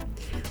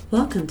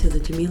Welcome to the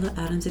Jamila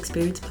Adams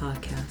Experience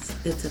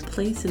podcast. It's a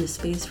place and a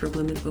space for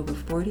women over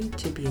 40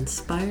 to be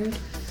inspired,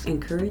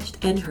 encouraged,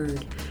 and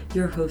heard.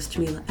 Your host,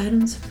 Jamila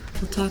Adams,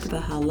 will talk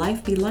about how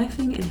life be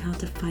lifing and how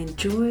to find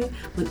joy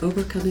when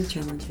overcoming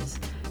challenges.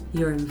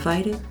 You're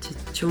invited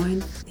to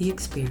join the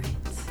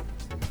experience.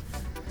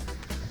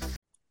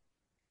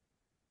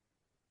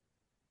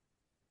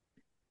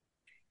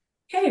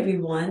 Hey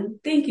everyone,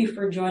 thank you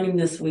for joining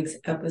this week's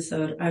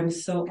episode. I'm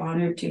so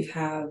honored to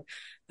have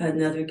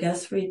another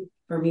guest for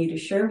me to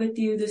share with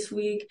you this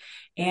week.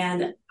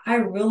 And I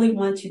really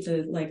want you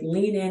to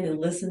lean in and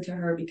listen to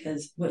her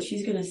because what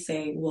she's going to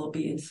say will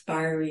be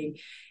inspiring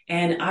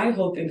and I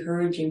hope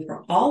encouraging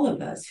for all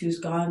of us who's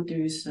gone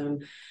through some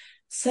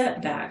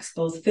setbacks,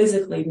 both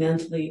physically,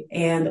 mentally,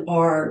 and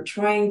are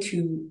trying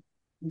to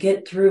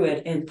get through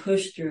it and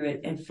push through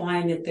it and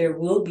find that there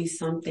will be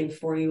something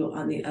for you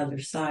on the other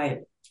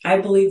side. I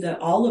believe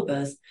that all of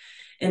us,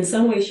 in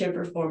some way, shape,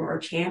 or form, are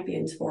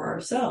champions for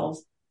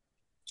ourselves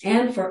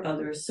and for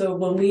others. So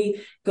when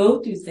we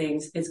go through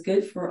things, it's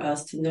good for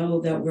us to know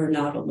that we're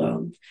not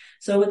alone.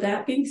 So with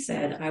that being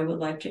said, I would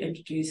like to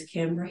introduce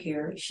Kim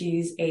here.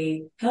 She's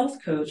a health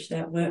coach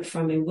that went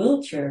from a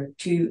wheelchair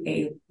to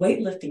a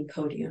weightlifting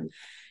podium.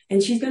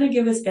 And she's going to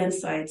give us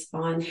insights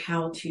on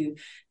how to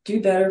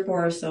do better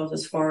for ourselves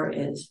as far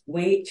as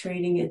weight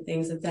training and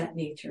things of that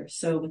nature.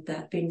 So with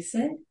that being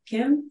said,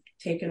 Kim,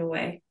 take it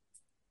away.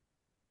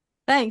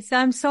 Thanks.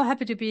 I'm so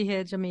happy to be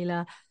here,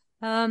 Jamila.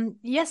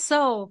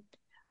 So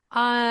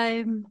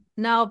I'm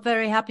now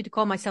very happy to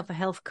call myself a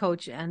health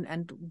coach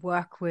and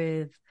work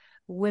with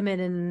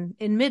women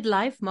in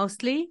midlife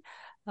mostly.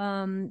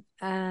 And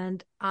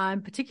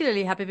I'm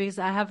particularly happy because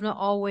I have not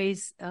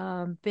always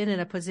been in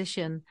a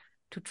position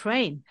to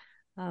train.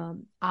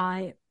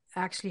 I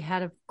actually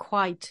had a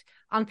quite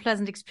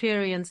unpleasant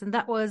experience, and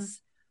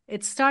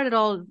it started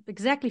all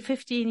exactly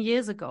 15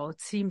 years ago. It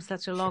seems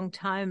such a long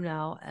time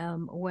now,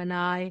 when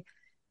I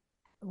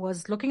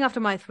was looking after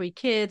my 3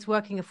 kids,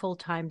 working a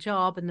full-time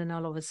job, and then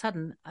all of a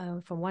sudden,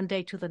 from one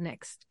day to the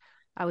next,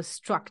 I was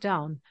struck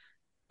down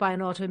by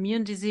an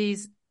autoimmune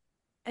disease.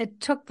 It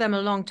took them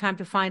a long time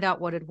to find out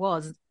what it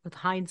was. With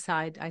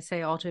hindsight, I say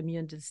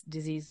autoimmune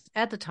disease.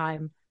 At the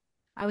time,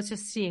 I was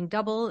just seeing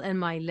double, and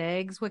my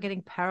legs were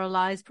getting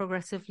paralyzed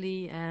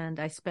progressively,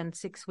 and I spent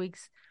 6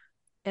 weeks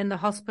in the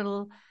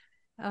hospital.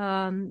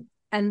 And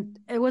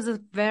it was a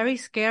very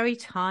scary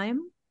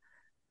time.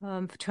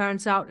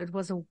 Turns out it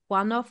was a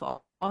one-off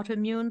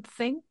autoimmune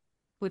thing,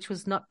 which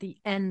was not the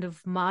end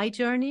of my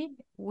journey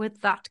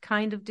with that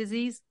kind of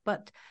disease.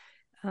 But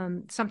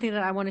something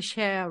that I want to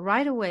share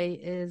right away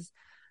is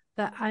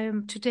that I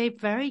am today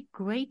very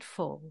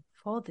grateful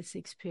for this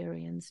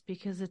experience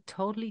because it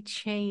totally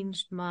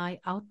changed my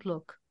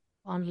outlook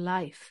on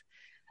life.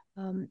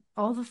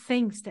 All the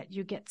things that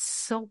you get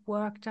so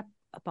worked up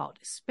about,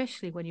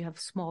 especially when you have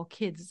small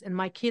kids. And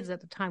my kids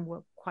at the time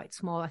were quite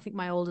small. I think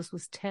my oldest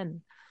was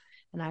 10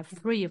 and I have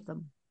 3 of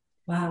them.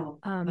 Wow.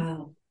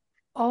 Wow.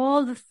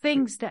 All the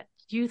things that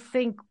you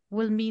think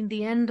will mean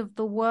the end of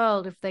the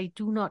world if they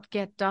do not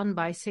get done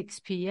by 6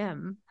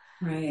 p.m.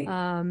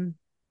 Right.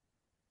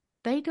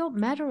 They don't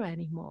matter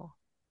anymore.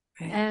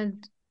 Right.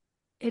 And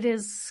it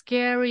is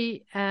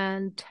scary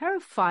and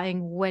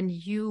terrifying when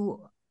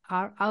you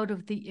are out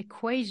of the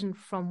equation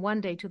from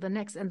one day to the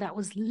next. And that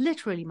was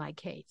literally my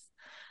case.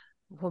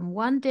 From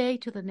one day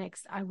to the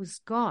next, I was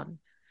gone.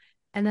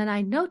 And then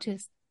I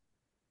noticed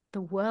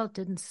the world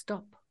didn't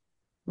stop.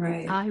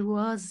 Right. I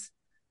was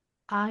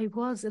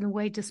in a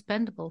way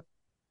dispensable,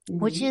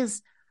 which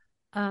is,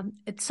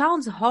 it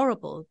sounds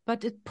horrible,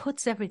 but it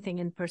puts everything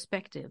in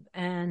perspective.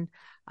 And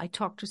I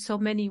talk to so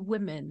many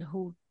women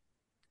who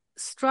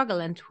struggle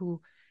and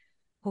who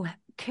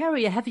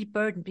carry a heavy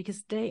burden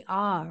because they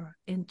are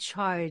in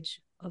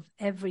charge of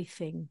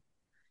everything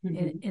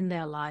in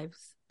their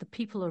lives, the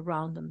people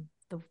around them,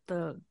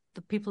 the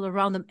people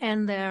around them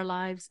and their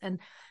lives. And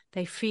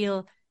they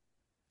feel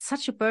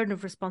such a burden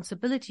of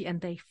responsibility and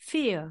they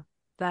fear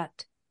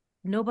that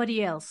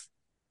nobody else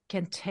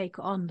can take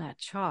on that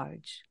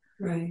charge.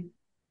 Right.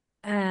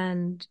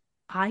 And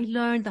I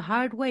learned the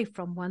hard way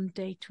from one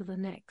day to the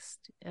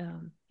next.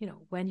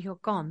 When you're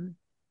gone,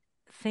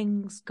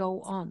 things go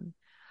on.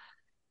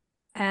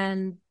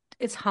 And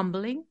it's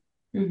humbling,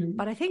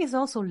 but I think it's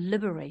also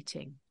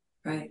liberating.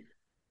 Right.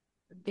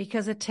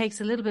 Because it takes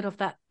a little bit of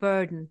that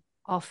burden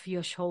off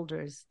your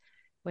shoulders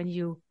when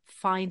you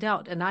find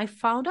out. And I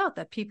found out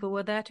that people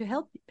were there to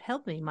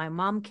help me. My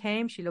mom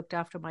came, she looked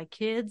after my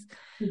kids.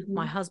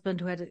 My husband,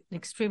 who had an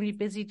extremely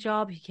busy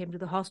job, he came to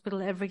the hospital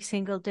every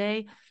single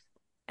day.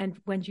 And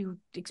when you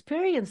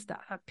experience that,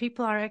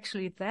 people are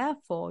actually there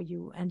for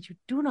you and you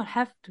do not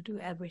have to do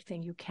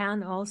everything. You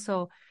can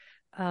also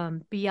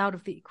be out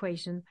of the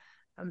equation.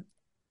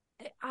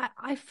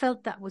 I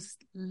felt that was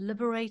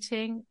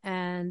liberating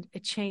and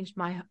it changed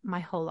my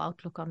whole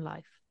outlook on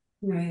life.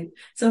 Right.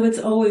 So it's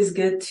always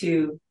good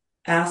to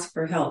ask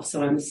for help.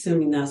 So I'm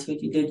assuming that's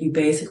what you did. You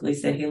basically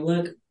said, hey,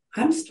 look,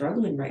 I'm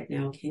struggling right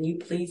now. Can you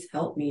please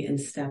help me and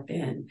step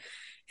in?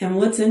 And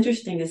what's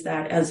interesting is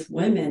that as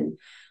women,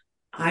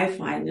 I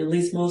find, at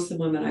least most of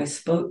the women I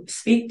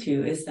speak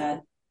to, is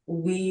that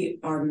we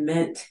are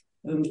meant,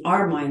 in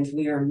our minds,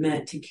 we are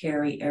meant to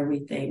carry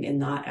everything and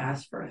not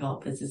ask for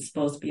help, as it's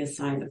supposed to be a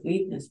sign of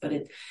weakness. But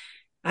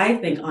I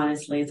think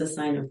honestly, it's a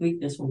sign of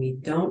weakness when we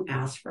don't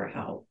ask for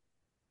help,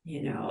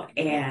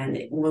 and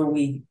when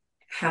we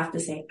have to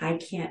say, I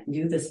can't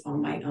do this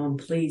on my own.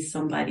 Please,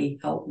 somebody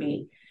help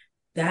me.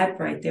 That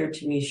right there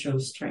to me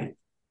shows strength,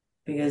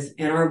 because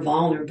in our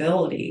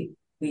vulnerability,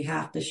 we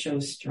have to show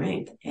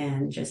strength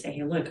and just say,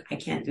 hey, look, I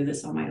can't do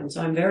this on my own.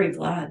 So I'm very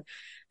glad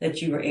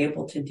that you were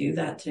able to do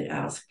that, to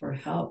ask for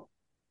help.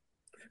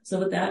 So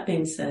with that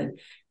being said,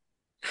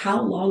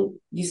 how long,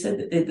 you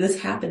said that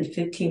this happened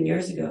 15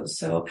 years ago.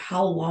 So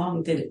how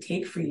long did it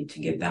take for you to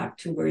get back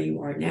to where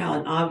you are now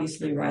and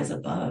obviously rise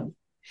above?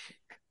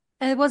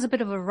 It was a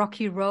bit of a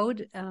rocky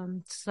road.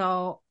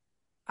 So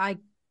I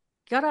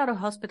got out of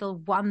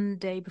hospital one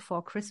day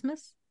before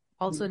Christmas.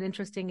 Also an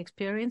interesting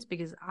experience,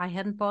 because I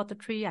hadn't bought the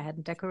tree. I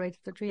hadn't decorated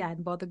the tree. I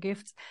hadn't bought the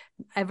gifts.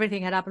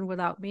 Everything had happened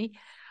without me.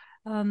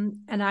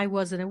 And I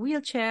was in a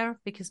wheelchair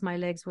because my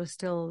legs were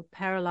still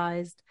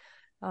paralyzed.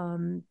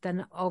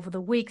 Then over the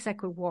weeks, I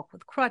could walk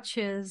with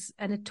crutches.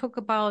 And it took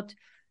about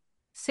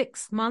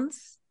 6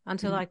 months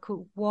until I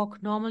could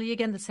walk normally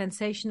again. The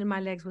sensation in my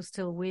legs was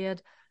still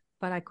weird,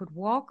 but I could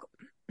walk.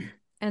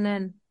 And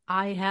then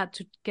I had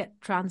to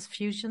get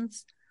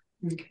transfusions.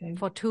 Okay.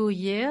 For 2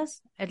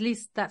 years. At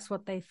least that's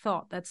what they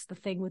thought. That's the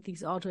thing with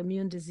these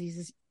autoimmune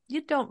diseases.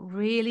 You don't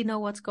really know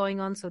what's going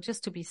on. So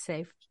just to be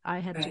safe, I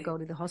had to go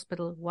to the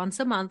hospital once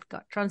a month,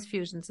 got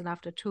transfusions. And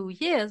after 2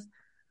 years,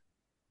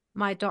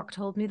 my doc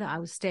told me that I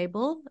was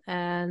stable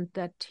and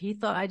that he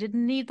thought I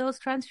didn't need those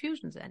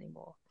transfusions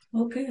anymore.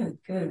 Oh, good,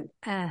 good.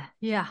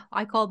 Yeah,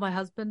 I called my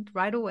husband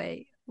right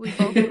away. We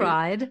both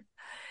cried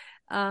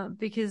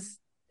because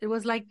it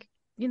was like,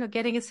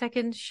 getting a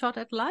second shot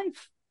at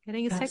life.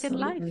 Getting a second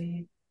life.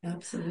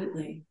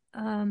 Absolutely.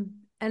 And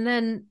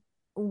then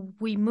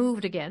we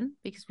moved again,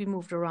 because we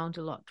moved around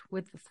a lot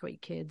with the 3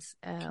 kids.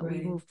 Right.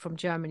 We moved from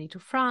Germany to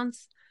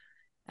France.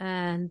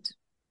 And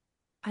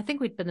I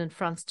think we'd been in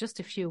France just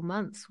a few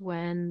months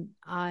when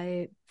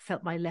I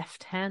felt my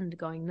left hand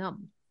going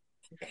numb.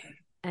 Okay.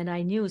 And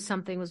I knew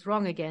something was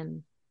wrong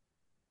again.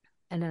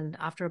 And then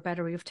after a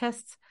battery of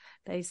tests,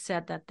 they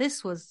said that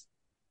this was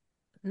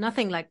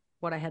nothing like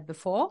what I had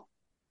before.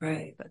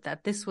 Right. But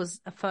that this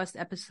was a first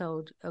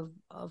episode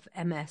of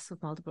MS,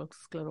 of multiple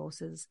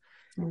sclerosis.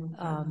 Oh,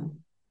 wow.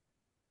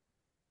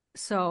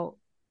 So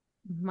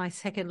my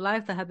second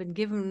life that had been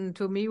given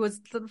to me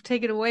was sort of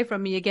taken away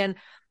from me again.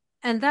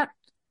 And that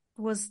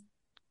was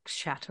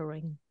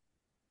shattering.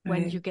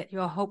 When you get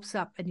your hopes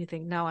up and you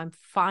think, now I'm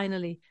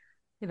finally,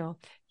 you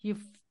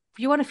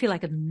want to feel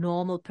like a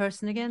normal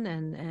person again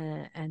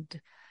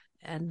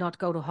and not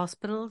go to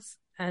hospitals.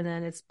 And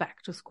then it's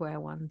back to square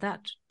one.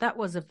 That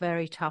was a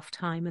very tough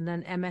time. And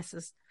then MS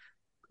is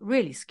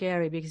really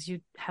scary because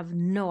you have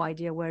no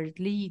idea where it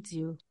leads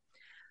you.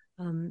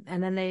 And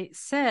then they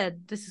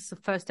said, this is the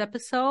first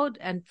episode.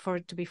 And for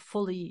it to be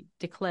fully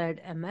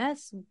declared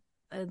MS,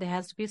 there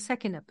has to be a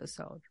second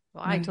episode.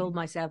 Well, I told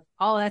myself,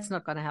 oh, that's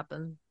not going to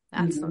happen.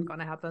 That's not going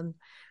to happen.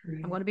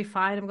 I'm going to be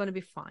fine. I'm going to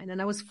be fine.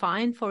 And I was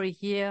fine for a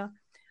year.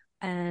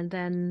 And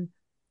then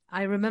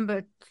I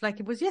remember like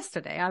it was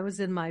yesterday. I was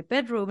in my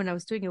bedroom and I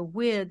was doing a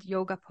weird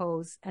yoga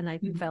pose, and I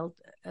felt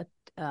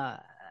a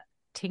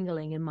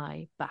tingling in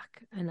my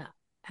back, and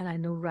I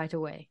knew right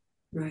away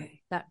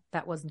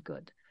that wasn't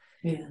good.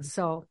 Yeah.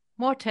 So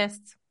more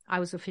tests. I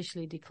was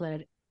officially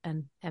declared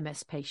an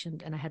MS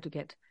patient, and I had to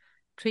get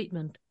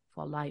treatment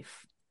for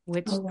life,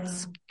 which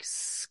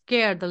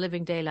scared the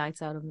living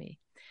daylights out of me.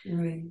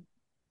 Right.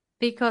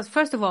 Because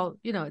first of all,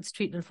 it's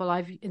treatment for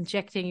life.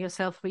 Injecting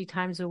yourself 3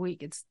 times a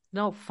week, it's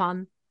no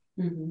fun.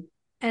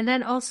 And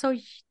then also,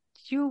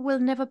 you will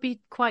never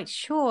be quite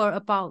sure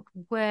about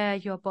where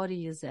your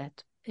body is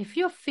at. If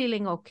you're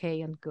feeling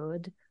okay and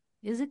good,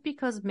 is it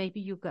because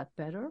maybe you got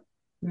better?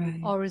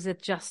 Right. Or is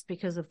it just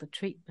because of the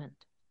treatment?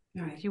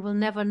 Right. You will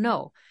never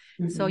know.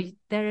 So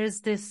there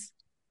is this,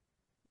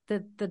 the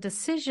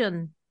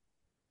decision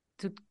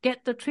to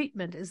get the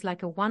treatment is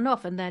like a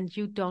one-off, and then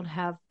you don't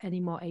have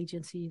any more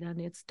agency. Then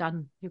it's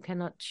done. You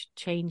cannot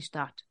change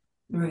that.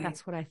 Right.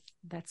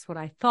 That's what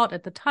I thought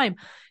at the time.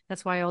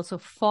 That's why I also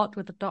fought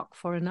with the doc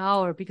for an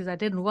hour, because I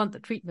didn't want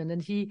the treatment.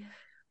 And he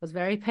was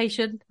very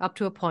patient up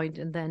to a point,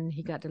 and then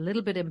he got a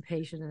little bit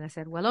impatient. And I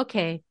said, well,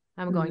 okay,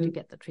 I'm going to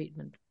get the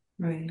treatment.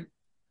 Right.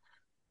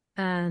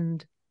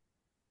 And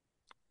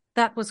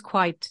that was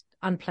quite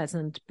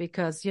unpleasant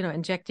because,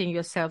 injecting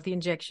yourself, the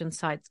injection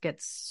sites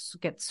get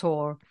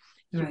sore.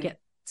 You get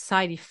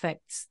side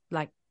effects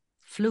like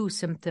flu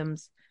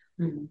symptoms.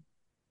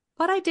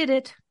 But I did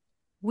it.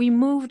 We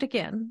moved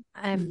again.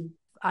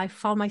 I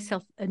found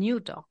myself a new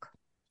doc,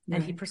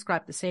 and he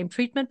prescribed the same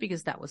treatment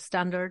because that was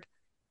standard.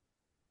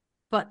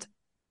 But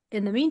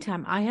in the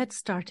meantime, I had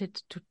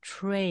started to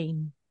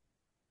train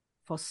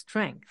for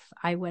strength.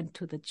 I went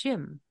to the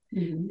gym.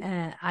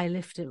 I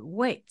lifted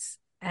weights,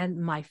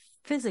 and my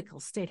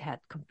physical state had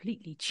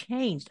completely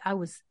changed. I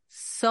was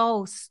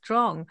so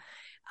strong.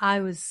 I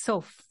was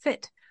so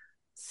fit.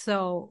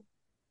 So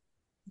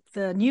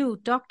the new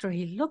doctor,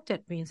 he looked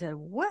at me and said,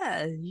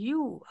 well,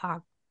 you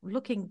are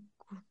looking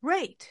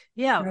great.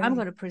 Yeah, I'm Right.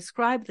 going to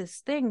prescribe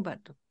this thing, but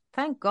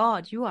thank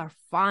God you are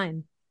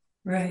fine.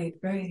 Right.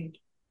 Right.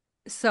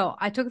 So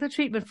I took the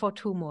treatment for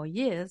 2 more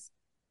years,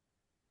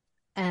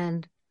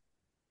 and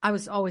I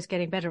was always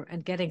getting better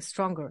and getting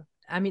stronger.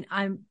 I mean,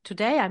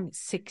 today I'm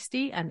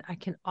 60, and I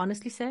can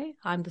honestly say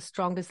I'm the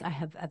strongest I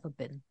have ever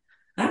been.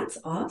 That's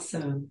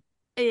awesome.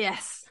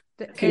 Yes.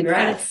 And it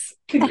Congrats.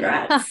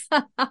 Congrats.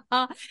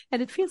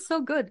 and it feels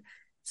so good.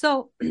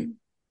 So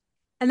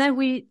and then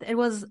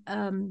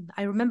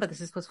I remember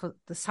this was for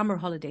the summer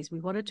holidays. We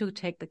wanted to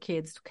take the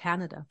kids to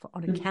Canada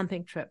on a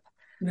camping trip.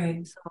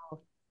 Right.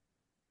 So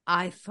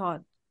I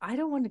thought, I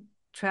don't want to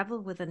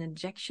travel with an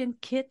injection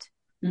kit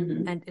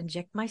Mm-hmm. and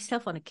inject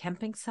myself on a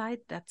camping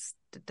site.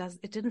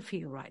 It didn't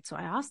feel right. So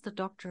I asked the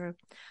doctor,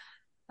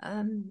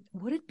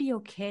 would it be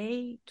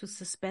okay to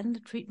suspend the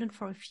treatment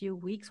for a few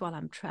weeks while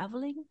I'm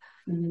traveling?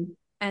 Mm-hmm.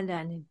 And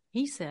then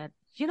he said,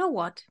 you know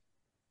what?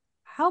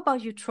 How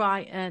about you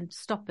try and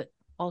stop it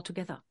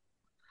altogether?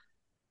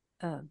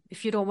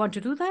 If you don't want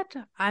to do that,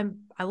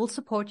 I will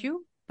support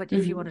you. But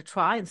if you want Mm-hmm. to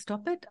try and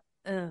stop it,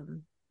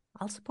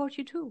 I'll support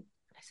you too.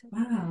 I said,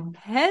 Wow.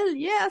 hell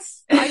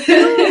yes, I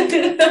do.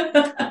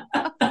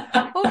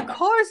 Of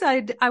course,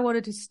 I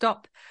wanted to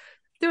stop.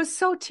 It was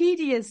so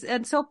tedious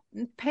and so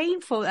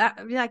painful,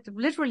 like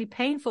literally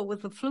painful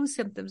with the flu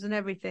symptoms and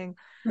everything.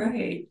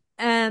 Right.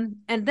 And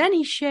then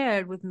he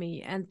shared with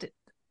me, and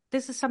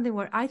this is something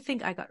where I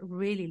think I got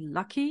really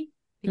lucky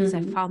because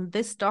I Mm-hmm. found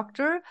this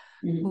doctor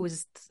who Mm-hmm.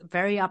 is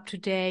very up to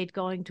date,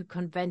 going to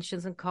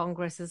conventions and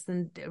congresses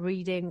and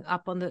reading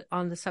up on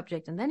the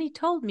subject. And then he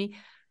told me,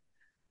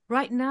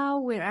 right now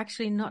we're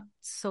actually not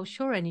so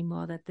sure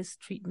anymore that this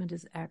treatment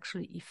is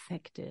actually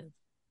effective.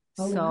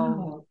 Oh, So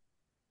wow.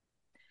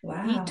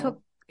 he Wow.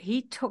 took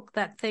he took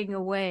that thing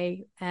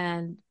away,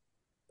 and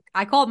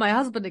I called my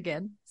husband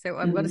again. So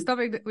Mm-hmm.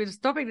 we're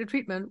stopping the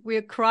treatment.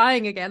 We're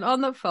crying again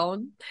on the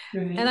phone.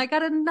 And Right. I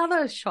got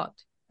another shot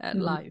at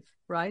Mm-hmm. life,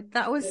 right? Good.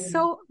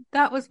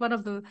 That was one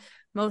of the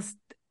most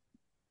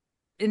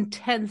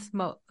intense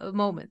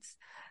moments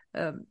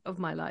of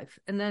my life.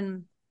 And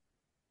then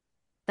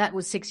that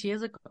was 6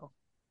 years ago.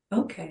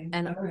 Okay.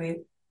 And All right.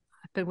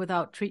 I've been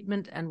without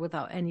treatment and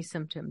without any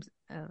symptoms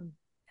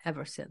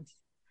ever since.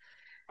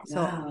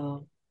 So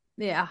Wow.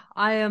 yeah,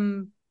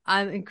 I'm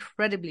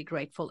incredibly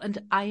grateful. And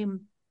I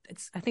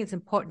think it's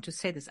important to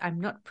say this.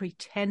 I'm not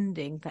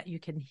pretending that you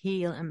can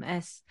heal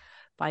MS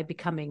by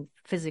becoming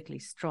physically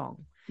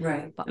strong.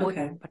 Right. But what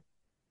Okay.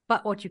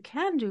 but what you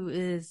can do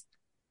is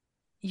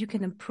you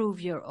can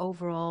improve your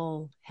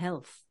overall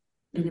health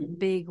in a Mm-hmm.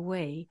 big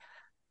way.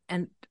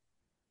 And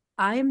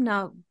I am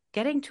now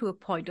getting to a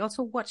point,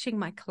 also watching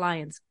my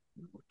clients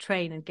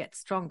train and get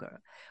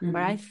stronger,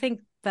 where I Mm-hmm. think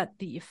that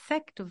the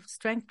effect of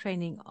strength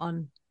training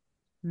on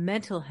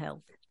mental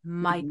health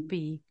might Mm-hmm.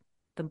 be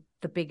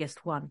the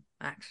biggest one,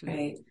 actually.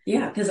 Right.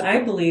 Yeah. Because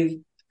I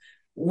believe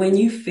when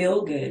you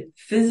feel good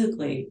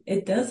physically,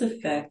 it does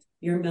affect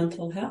your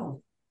mental health.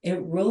 It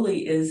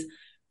really is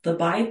the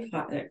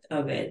byproduct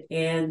of it.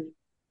 And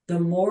the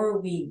more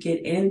we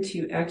get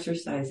into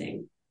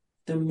exercising,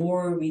 the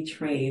more we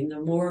train,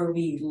 the more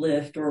we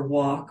lift or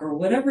walk or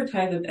whatever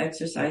type of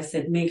exercise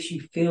that makes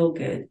you feel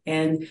good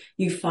and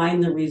you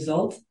find the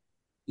results,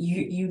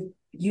 you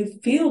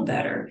feel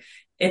better.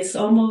 It's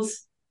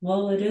almost,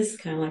 well, it is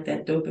kind of like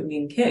that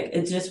dopamine kick.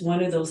 It's just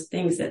one of those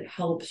things that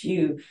helps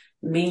you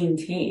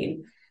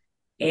maintain.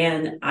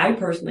 And I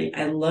personally,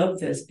 I love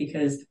this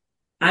because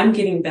I'm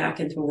getting back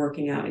into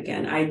working out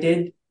again. I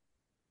did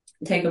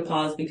take a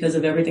pause because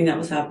of everything that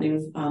was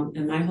happening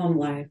in my home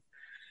life.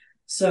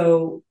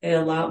 So it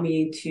allowed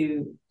me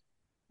to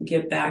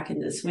get back in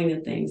the swing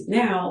of things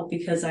now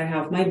because I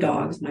have my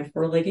dogs, my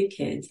four-legged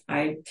kids.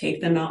 I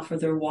take them out for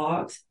their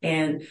walks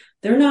and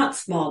they're not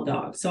small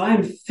dogs. So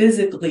I'm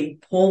physically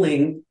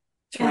pulling,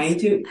 Yes.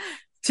 trying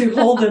to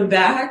hold them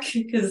back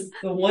because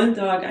the one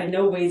dog I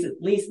know weighs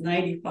at least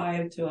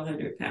 95 to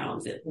 100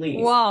 pounds at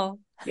least. Wow.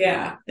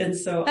 Yeah. And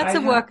so That's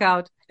a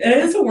workout. it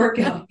is a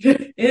workout.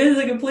 It is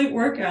a complete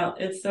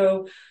workout. And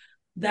so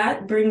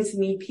that brings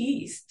me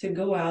peace to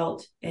go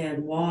out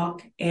and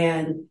walk,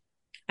 and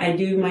I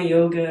do my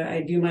yoga,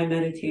 I do my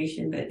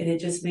meditation, and it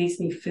just makes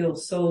me feel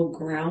so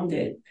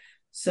grounded.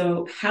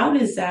 So how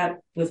does that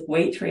with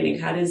weight training,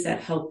 how does that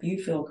help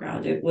you feel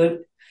grounded? What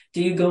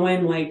do you go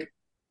in like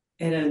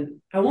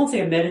in I won't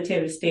say a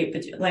meditative state,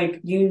 but like,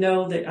 you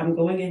know that I'm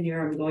going in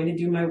here, I'm going to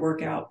do my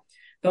workout.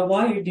 But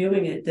while you're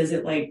doing it, does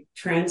it like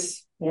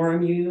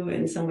transform you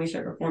in some way,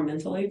 shape, or form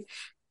mentally?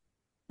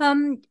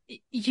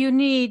 You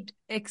need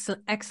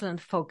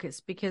excellent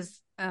focus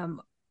because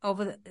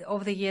over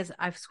the years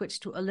I've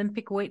switched to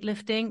Olympic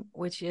weightlifting,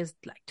 which is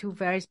like two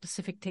very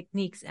specific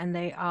techniques, and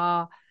they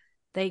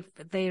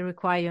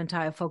require your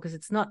entire focus.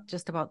 It's not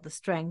just about the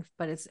strength,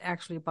 but it's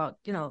actually about,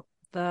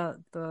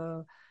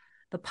 the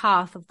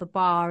path of the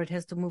bar. It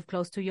has to move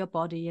close to your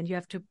body, and you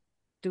have to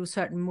do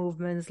certain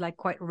movements like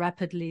quite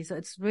rapidly. So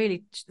it's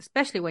really,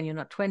 especially when you're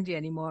not 20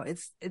 anymore,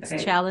 it's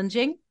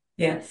challenging.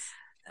 Yes.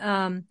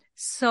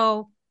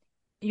 So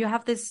you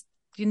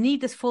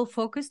need this full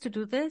focus to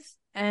do this,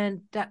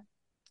 and that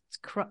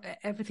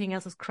everything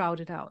else is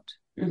crowded out.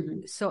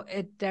 Mm-hmm. So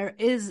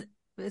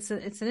it's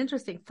an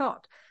interesting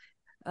thought,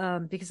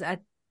 because I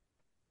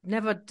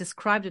never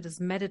described it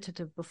as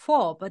meditative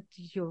before, but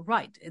you're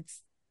right.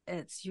 It's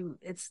a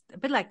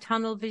bit like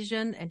tunnel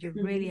vision, and you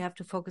really have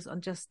to focus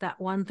on just that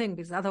one thing,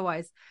 because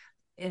otherwise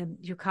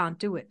you can't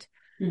do it.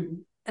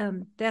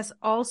 There's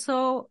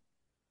also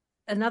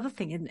another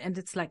thing, and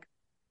it's like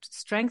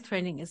strength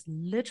training is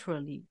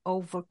literally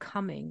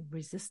overcoming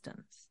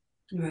resistance.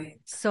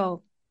 Right.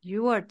 So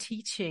you are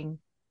teaching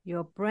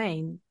your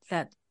brain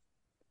that,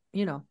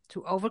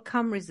 to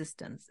overcome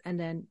resistance, and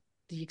then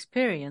the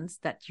experience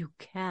that you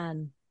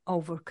can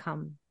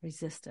overcome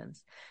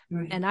resistance.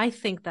 Right. And I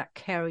think that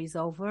carries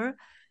over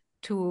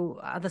to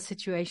other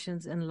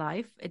situations in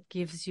life. It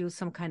gives you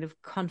some kind of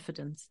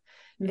confidence.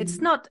 It's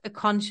not a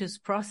conscious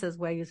process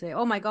where you say,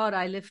 oh my God,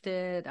 I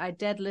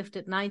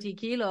deadlifted 90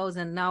 kilos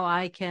and now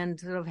I can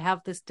sort of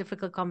have this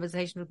difficult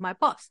conversation with my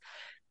boss.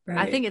 Right.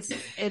 I think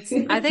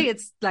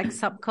it's like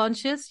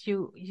subconscious.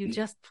 You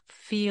just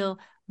feel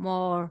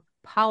more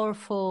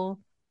powerful,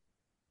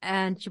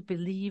 and you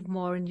believe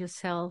more in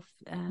yourself,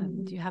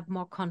 and you have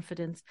more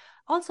confidence.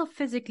 Also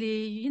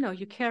physically,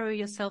 you carry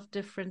yourself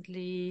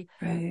differently.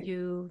 Right.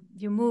 You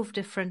move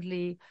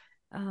differently.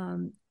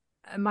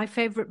 My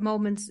favorite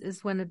moments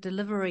is when a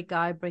delivery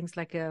guy brings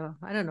like a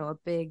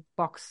big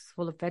box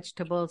full of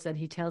vegetables, and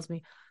he tells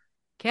me,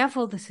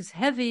 careful, this is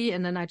heavy.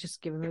 And then I just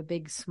give him a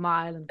big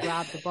smile and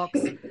grab the box.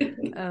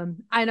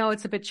 I know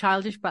it's a bit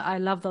childish, but I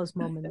love those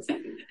moments.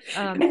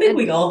 I think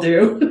we all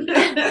do.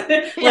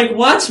 Like,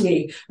 watch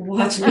me.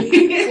 Watch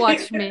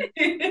me.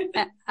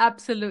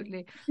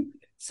 Absolutely.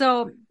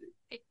 So,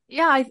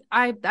 yeah,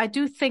 I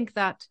do think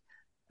that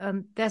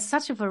there's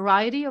such a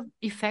variety of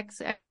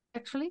effects,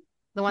 actually.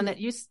 The one that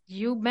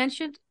you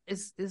mentioned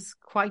is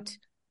quite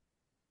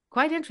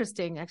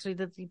interesting, actually,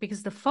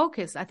 because the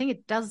focus, I think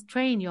it does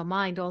train your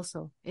mind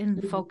also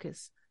in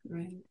focus.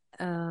 Right.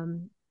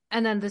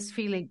 And then this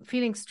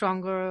feeling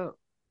stronger,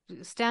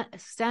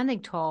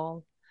 standing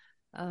tall,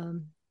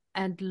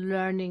 and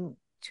learning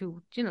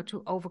to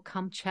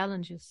overcome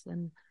challenges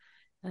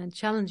and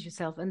challenge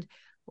yourself. And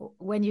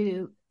when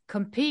you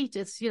compete,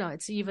 it's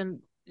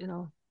even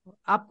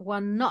up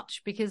one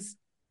notch, because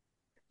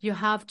you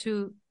have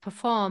to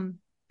perform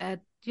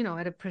at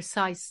a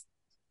precise,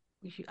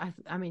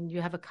 I mean,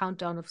 you have a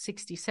countdown of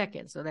 60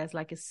 seconds. So there's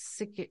like a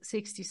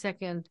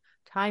 60-second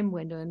time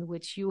window in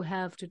which you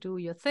have to do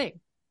your thing.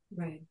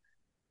 Right.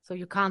 So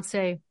you can't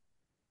say,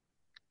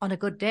 on a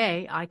good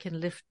day, I can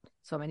lift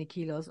so many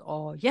kilos,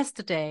 or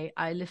yesterday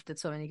I lifted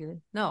so many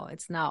kilos. No,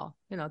 it's now.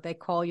 They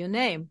call your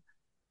name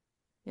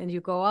and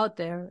you go out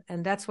there,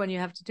 and that's when you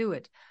have to do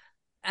it.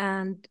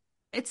 And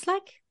it's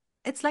like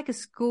a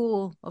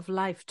school of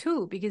life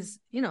too, because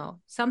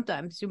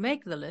sometimes you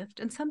make the lift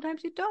and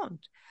sometimes you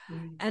don't.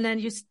 And then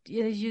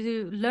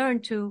you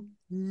learn to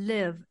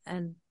live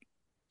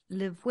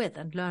with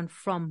and learn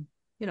from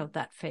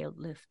that failed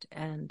lift.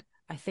 And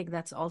I think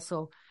that's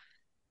also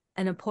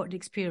an important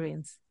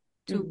experience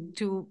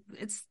to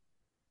it's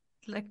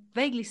like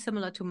vaguely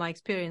similar to my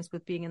experience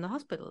with being in the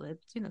hospital.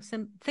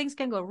 Things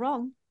can go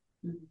wrong,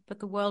 but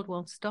the world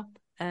won't stop,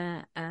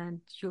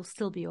 and you'll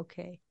still be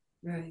okay.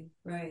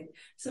 Right.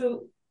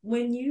 So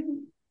when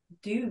you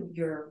do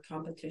your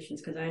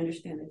competitions, because I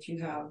understand that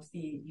you have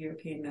the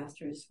European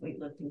Masters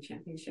Weightlifting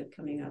Championship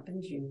coming up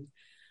in June,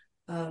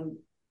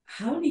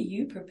 how do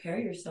you prepare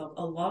yourself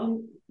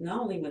along,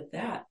 not only with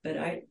that, but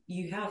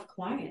you have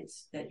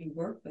clients that you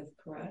work with,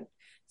 correct?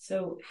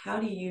 So how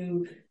do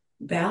you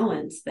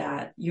balance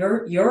that,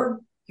 your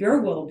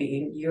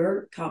well-being,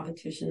 your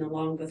competition,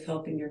 along with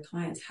helping your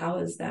clients? How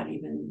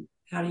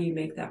do you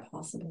make that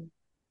possible?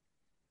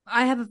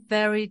 I have a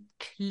very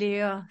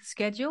clear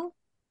schedule.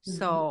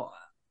 So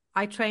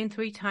I train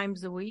 3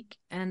 times a week,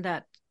 and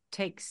that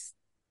takes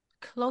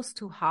close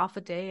to half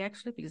a day,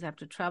 actually, because I have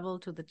to travel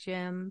to the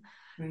gym.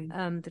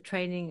 Right. The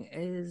training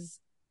is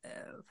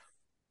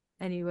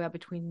anywhere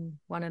between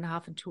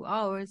 1.5 and 2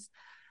 hours.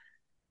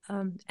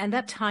 And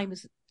that time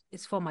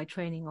is for my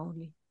training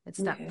only. It's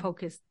that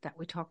focus that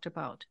we talked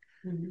about.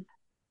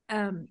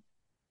 And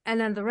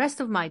then the rest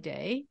of my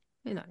day,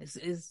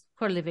 is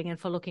for living and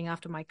for looking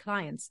after my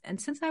clients. And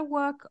since I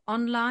work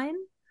online,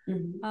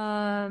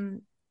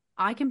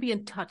 I can be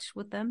in touch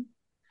with them.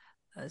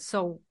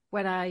 So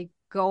when I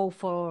go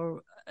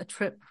for a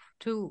trip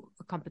to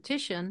a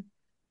competition,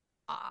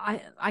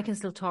 I can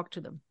still talk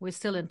to them. We're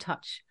still in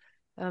touch.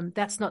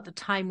 That's not the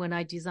time when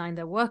I design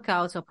their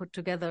workouts or put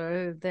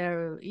together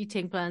their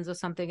eating plans or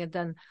something. And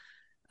then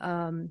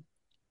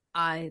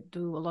I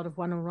do a lot of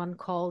one-on-one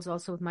calls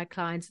also with my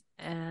clients.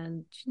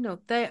 And,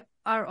 they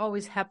are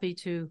always happy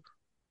to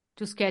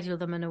schedule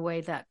them in a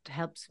way that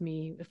helps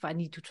me if I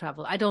need to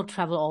travel. I don't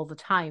travel all the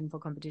time for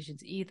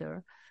competitions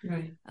either.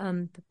 Right.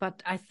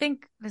 But I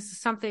think this is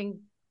something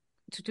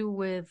to do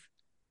with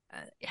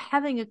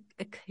having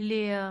a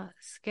clear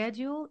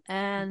schedule,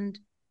 and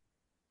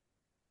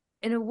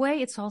in a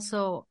way, it's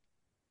also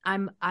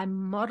I'm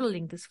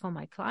modeling this for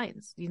my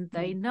clients.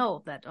 They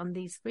know that on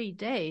these 3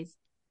 days,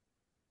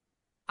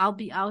 I'll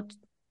be out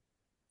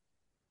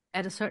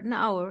at a certain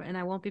hour and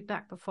I won't be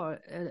back before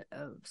a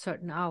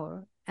certain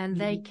hour, and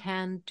they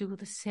can do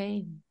the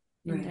same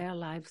in their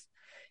lives,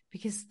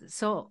 because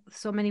so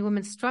many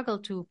women struggle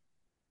to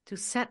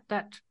set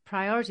that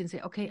priority and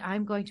say, okay,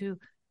 I'm going to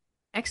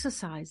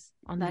exercise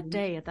on that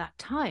day at that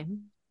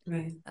time.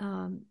 Right.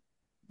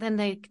 Then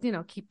they,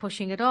 keep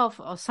pushing it off,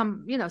 or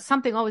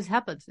something always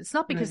happens. It's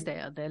not because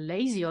they're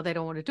lazy or they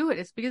don't want to do it.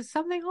 It's because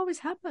something always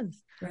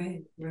happens.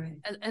 Right.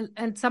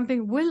 And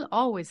something will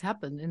always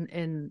happen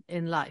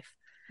in life.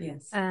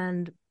 Yes.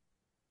 And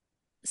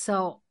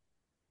so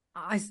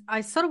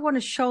I sort of want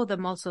to show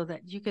them also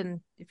that you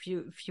can, if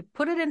you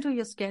put it into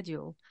your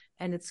schedule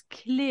and it's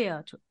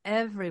clear to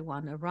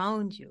everyone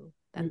around you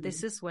that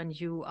this is when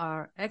you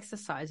are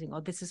exercising,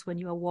 or this is when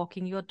you are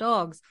walking your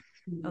dogs,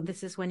 or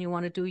this is when you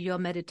want to do your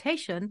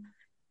meditation,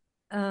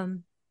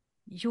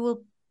 you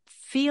will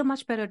feel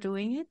much better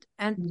doing it.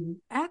 And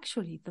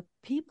actually, the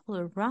people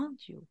around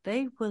you,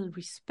 they will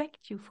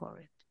respect you for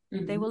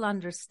it. They will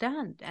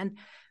understand. And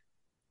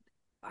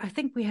I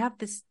think we have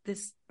this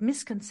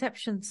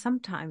misconception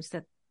sometimes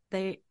that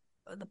the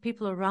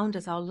people around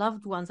us, our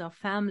loved ones, our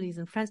families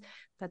and friends,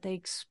 that they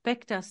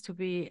expect us to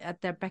be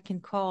at their beck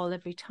and call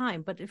every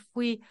time. But if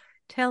we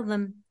tell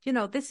them,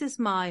 this is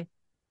my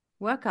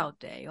workout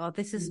day, or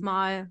this is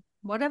my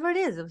whatever it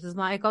is, this is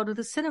my I go to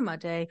the cinema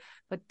day,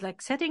 but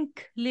like setting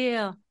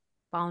clear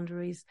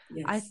boundaries,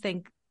 I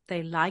think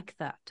they like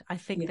that. I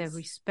think they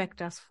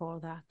respect us for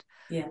that.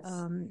 Yes.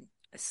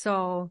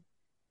 So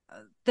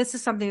this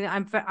is something that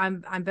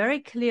I'm very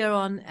clear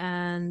on,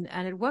 and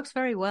it works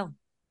very well.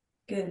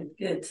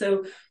 Good.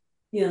 So,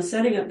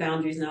 setting up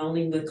boundaries, not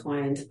only with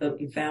clients, but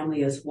with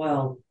family as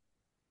well.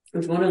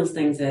 It's one of those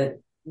things that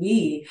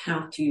we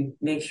have to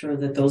make sure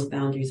that those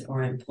boundaries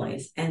are in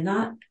place and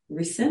not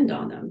rescind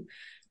on them.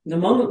 The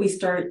moment we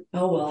start,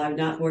 oh, well, I'm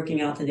not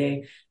working out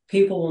today,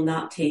 people will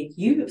not take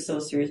you so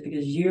serious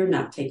because you're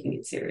not taking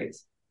it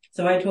serious.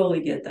 So I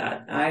totally get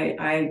that.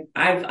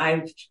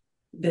 I've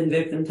been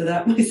victim to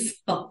that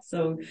myself.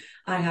 So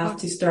I have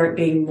to start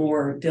being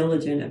more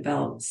diligent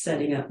about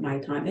setting up my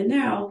time. And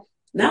now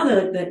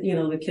that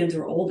the kids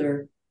are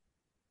older,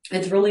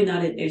 it's really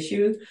not an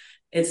issue.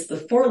 It's the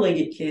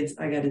 4-legged kids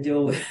I got to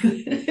deal with.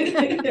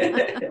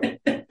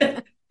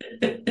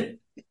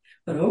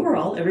 But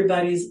overall,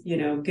 everybody's,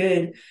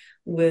 good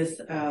with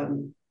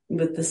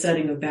the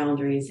setting of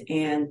boundaries.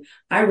 And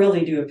I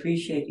really do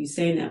appreciate you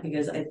saying that,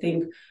 because I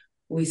think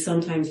we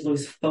sometimes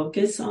lose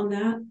focus on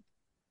that.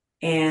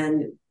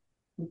 And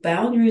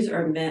boundaries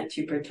are meant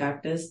to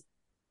protect us,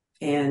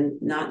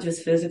 and not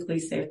just physically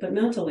safe, but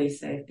mentally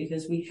safe,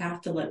 because we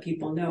have to let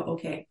people know,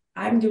 okay,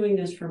 I'm doing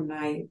this for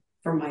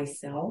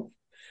myself.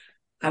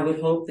 I would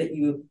hope that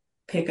you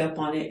pick up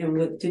on it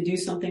and to do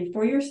something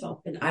for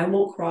yourself. And I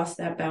won't cross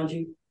that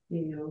boundary,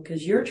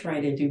 because you're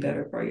trying to do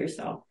better for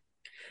yourself.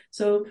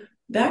 So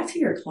back to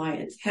your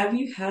clients. Have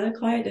you had a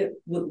client that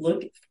would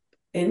look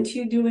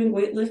into doing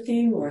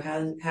weightlifting, or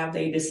have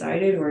they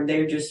decided, or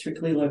they're just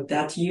strictly, look,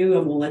 that's you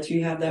and we'll let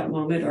you have that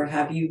moment? Or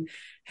have you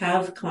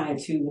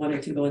clients who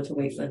wanted to go into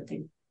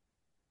weightlifting?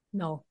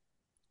 No.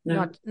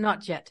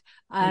 Not yet.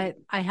 I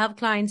have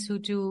clients who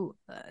do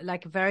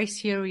like a very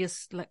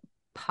serious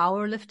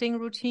powerlifting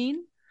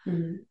routine,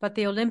 but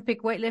the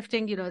Olympic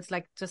weightlifting, it's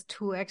like just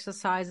 2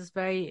 exercises,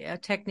 very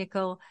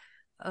technical.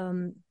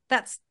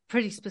 That's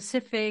pretty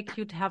specific.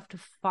 You'd have to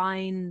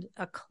find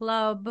a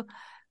club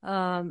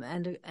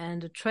and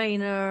a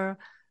trainer.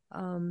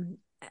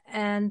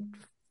 And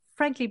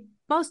frankly,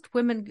 most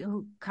women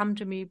who come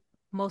to me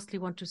mostly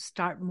want to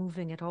start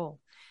moving at all.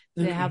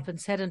 They have been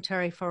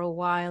sedentary for a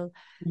while,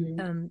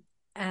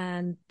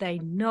 and they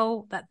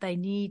know that they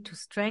need to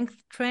strength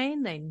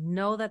train. They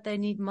know that they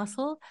need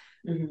muscle,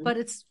 but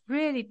it's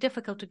really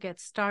difficult to get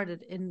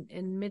started in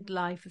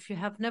midlife. If you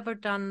have never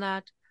done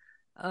that,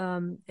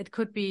 it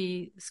could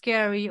be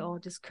scary or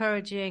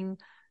discouraging.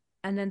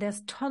 And then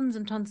there's tons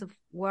and tons of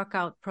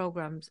workout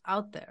programs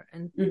out there,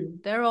 and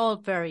they're all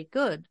very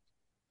good,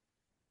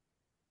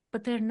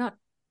 but they're not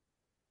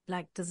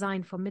like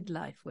designed for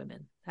midlife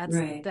women.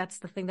 That's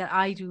the thing that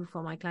I do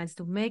for my clients,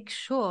 to make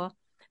sure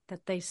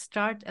that they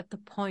start at the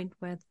point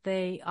where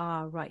they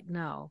are right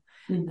now.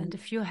 And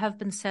if you have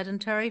been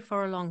sedentary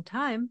for a long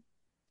time,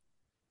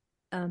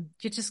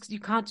 you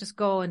can't just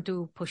go and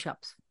do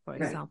push-ups, for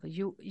example.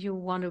 You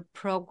want to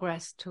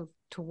progress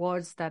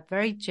towards that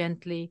very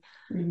gently.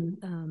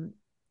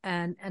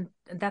 And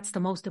that's the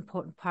most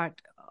important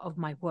part of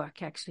my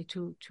work, actually,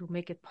 to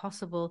make it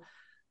possible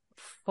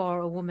for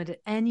a woman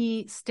at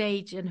any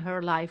stage in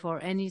her life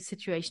or any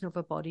situation of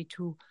her body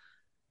to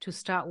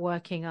start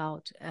working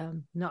out,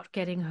 not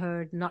getting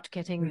hurt, not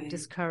getting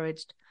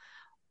discouraged.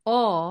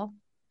 Or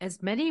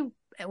as many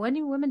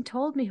women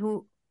told me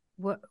who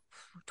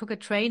took a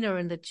trainer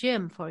in the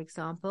gym, for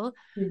example,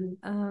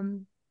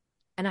 and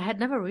And I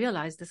had never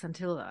realized this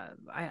until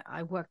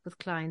I worked with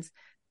clients.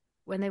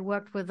 When they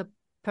worked with a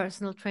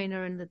personal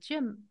trainer in the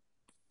gym,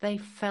 they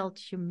felt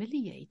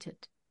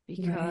humiliated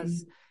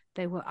because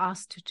they were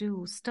asked to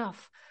do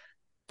stuff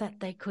that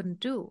they couldn't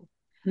do.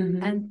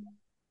 Mm-hmm.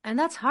 And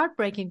that's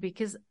heartbreaking,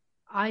 because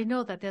I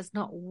know that there's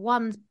not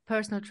one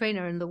personal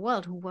trainer in the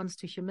world who wants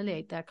to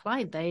humiliate their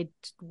client. They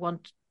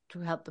want to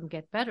help them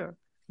get better.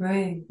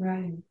 Right,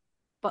 right.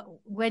 But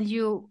when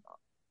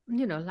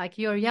like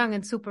you're young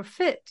and super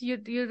fit, you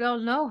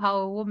don't know how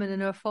a woman in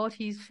her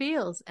 40s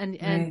feels.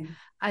 And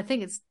I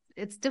think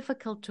it's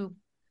difficult to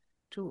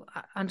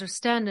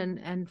understand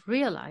and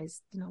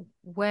realize,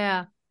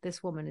 where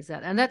this woman is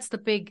at. And that's the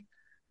big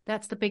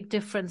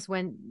difference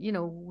when,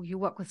 you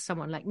work with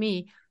someone like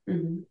me,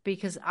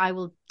 because I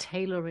will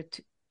tailor it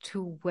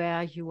to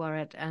where you are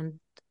at. And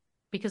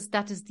because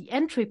that is the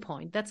entry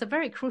point. That's a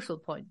very crucial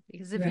point,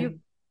 because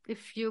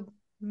if you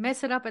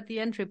mess it up at the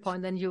entry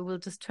point, then you will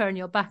just turn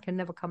your back and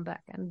never come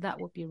back. And that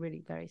would be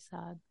really very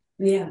sad.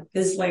 Yeah.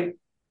 Because like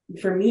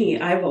for me,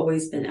 I've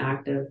always been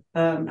active.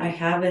 I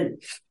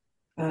haven't,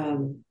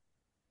 I've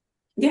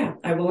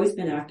always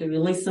been active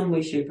in some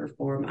way, shape, or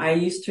form. I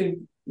used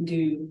to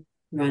do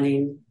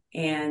running,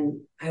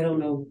 and I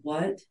don't know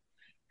what.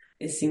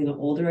 It seemed the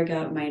older I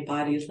got, my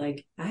body is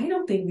like, I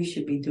don't think we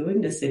should be doing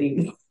this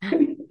anymore.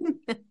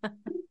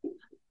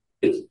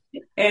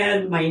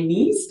 And my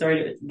knees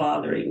started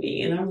bothering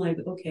me. And I'm like,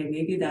 okay,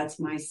 maybe that's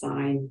my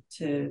sign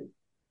to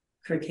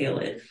curtail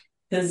it.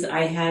 Because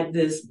I had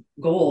this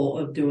goal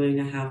of doing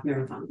a half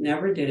marathon.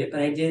 Never did it,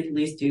 but I did at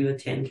least do a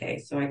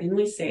 10K. So I can at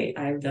least say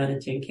I've done a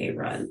 10K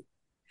run.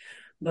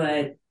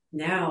 But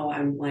now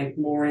I'm like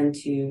more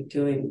into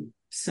doing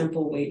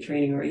simple weight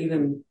training, or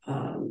even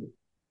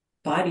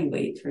body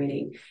weight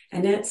training.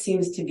 And that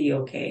seems to be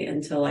okay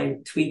until I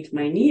tweaked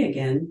my knee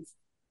again.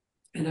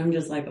 And I'm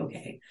just like,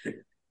 okay.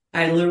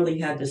 I literally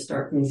had to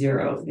start from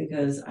zero,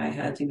 because I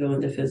had to go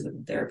into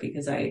physical therapy,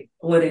 because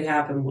what had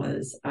happened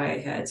was I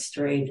had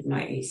strained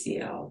my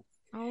ACL.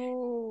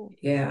 Oh.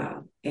 Yeah.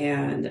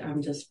 And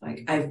I'm just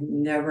like, I've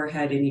never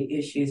had any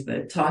issues,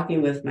 but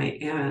talking with my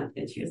aunt,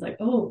 and she was like,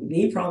 oh,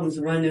 knee problems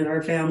run in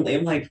our family.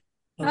 I'm like,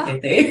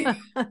 okay, thanks.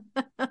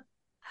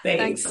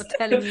 Thanks for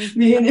telling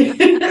me. And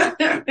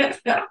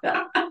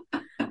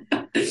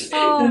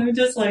I'm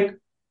just like,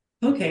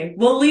 okay,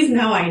 well, at least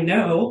now I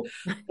know,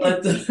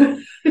 but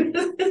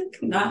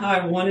not how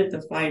I wanted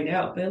to find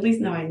out, but at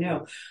least now I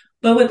know.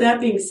 But with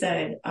that being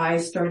said, I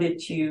started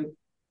to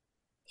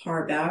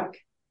par back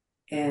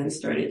and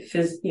started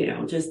just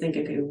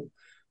thinking, okay,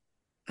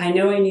 I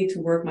know I need to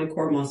work my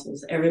core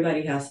muscles.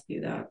 Everybody has to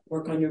do that.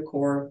 Work on your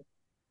core,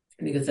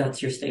 because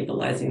that's your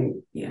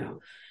stabilizing,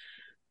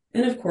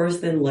 and of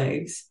course then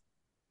legs,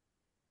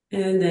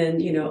 and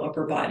then,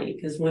 upper body,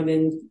 because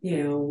women,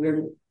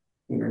 we're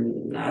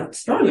not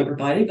strong upper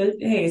body, but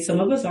hey, some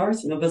of us are,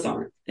 some of us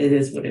aren't. It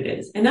is what it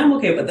is. And I'm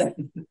okay with that.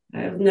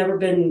 I've never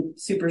been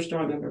super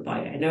strong upper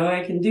body. I know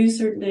I can do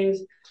certain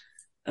things,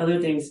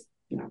 other things,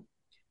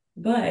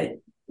 But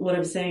what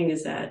I'm saying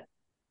is that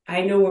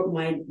I know what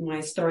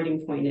my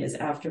starting point is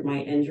after my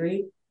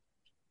injury.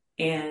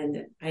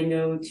 And I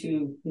know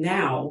to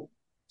now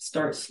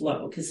start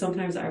slow, because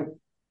sometimes I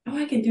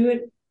can do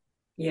it.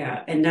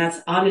 Yeah. And that's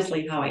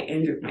honestly how I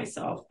injured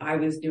myself. I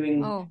was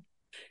doing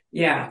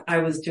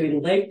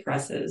leg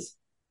presses,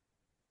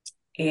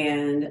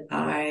 and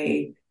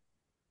I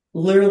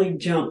literally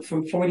jumped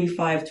from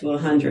 45 to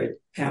 100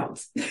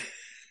 pounds.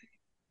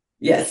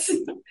 Yes.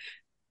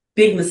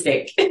 Big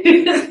mistake.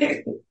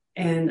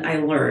 And I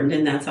learned,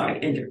 and that's how I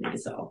injured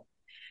myself.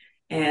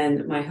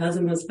 And my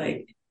husband was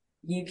like,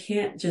 you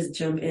can't just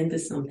jump into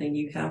something.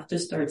 You have to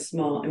start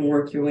small and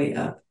work your way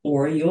up,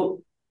 or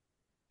you'll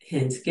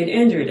hence get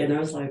injured. And I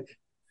was like,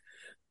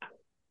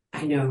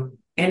 I know.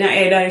 And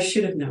I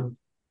should have known.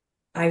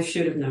 I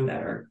should have known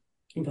better.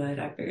 But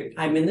I figured,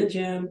 I'm in the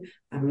gym,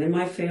 I'm in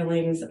my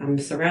feelings, I'm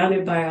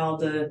surrounded by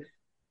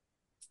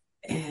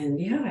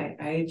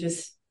I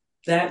just,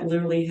 that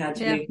literally had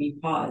to make me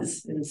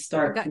pause and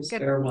start from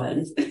square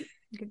one.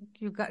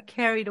 You got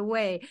carried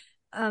away.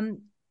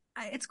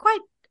 It's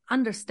quite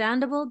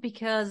understandable,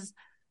 because,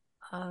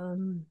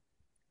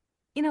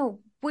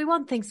 we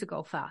want things to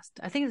go fast.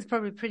 I think it's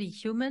probably pretty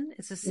human.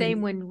 It's the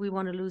same when we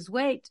want to lose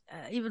weight,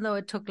 even though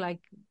it took 10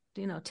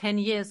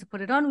 years to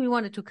put it on, we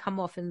wanted to come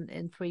off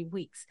in 3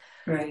 weeks.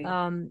 Right.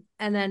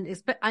 And then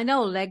I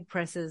know leg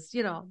presses,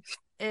 the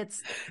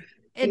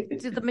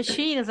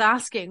machine is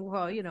asking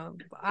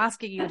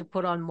you to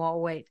put on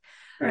more weight.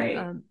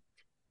 Right.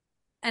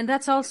 And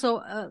that's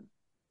also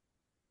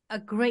a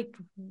great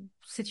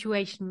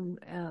situation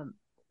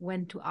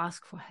when to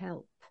ask for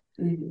help.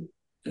 Mm-hmm.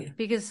 Yeah.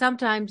 Because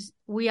sometimes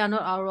we are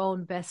not our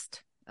own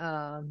best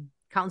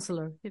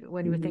counselor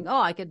when we think, oh,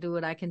 I can do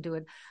it.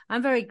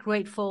 I'm very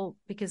grateful,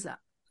 because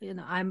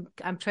I'm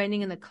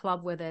training in a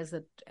club where there's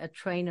a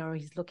trainer.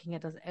 He's looking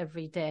at us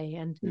every day,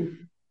 and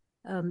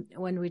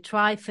when we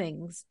try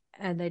things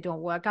and they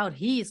don't work out,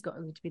 he is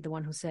going to be the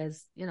one who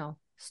says,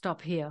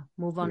 stop here,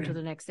 move on to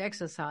the next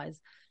exercise.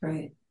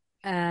 Right.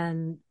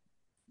 And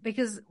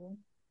because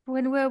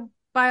when we're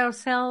by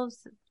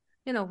ourselves,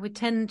 we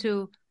tend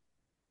to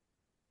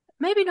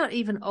maybe not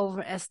even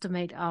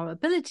overestimate our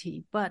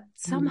ability, but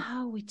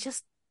somehow we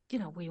just,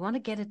 we want to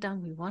get it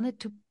done. We want it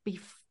to be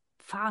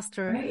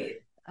faster. Right.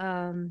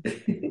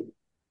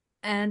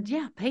 And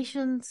yeah,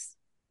 patience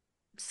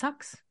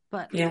sucks,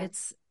 but Yeah.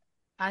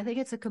 I think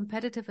it's a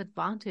competitive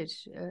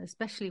advantage,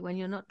 especially when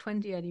you're not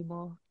 20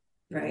 anymore.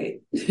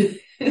 Right.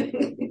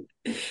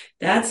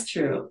 That's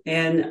true.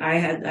 And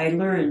I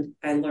learned.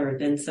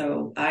 And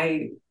so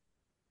I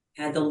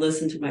had to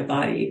listen to my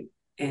body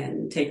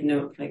and take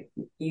note, like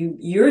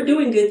you're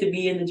doing good to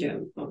be in the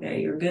gym.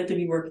 Okay. You're good to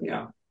be working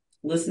out.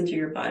 Listen to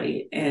your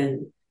body.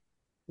 And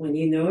when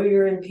you know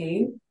you're in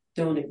pain,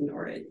 don't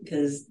ignore it,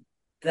 because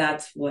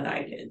that's what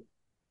I did.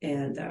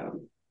 And,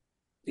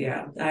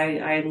 yeah,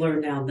 I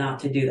learned now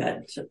not to do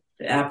that. To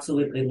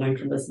absolutely learn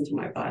to listen to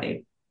my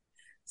body.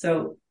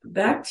 So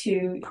back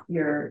to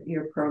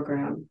your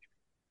program.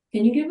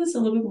 Can you give us a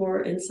little bit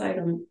more insight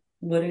on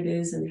what it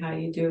is and how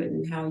you do it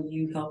and how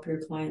you help your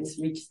clients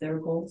reach their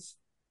goals?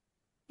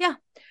 Yeah.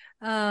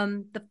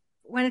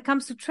 When it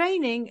comes to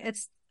training,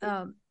 it's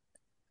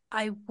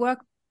I work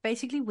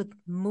basically with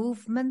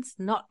movements,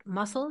 not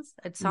muscles.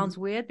 It sounds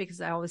weird because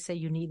I always say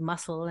you need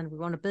muscle and we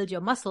want to build your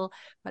muscle.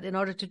 But in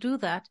order to do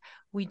that,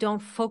 we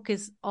don't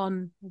focus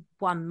on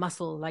one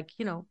muscle, like,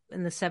 in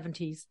the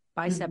 70s,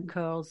 bicep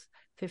curls,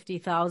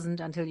 50,000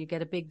 until you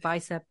get a big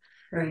bicep.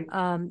 Right.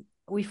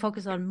 We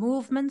focus on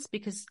movements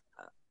because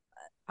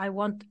I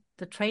want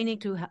the training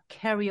to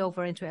carry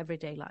over into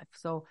everyday life.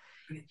 So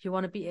you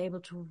want to be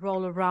able to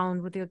roll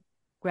around with your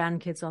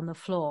grandkids on the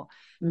floor.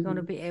 You want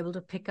to be able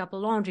to pick up a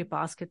laundry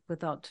basket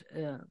without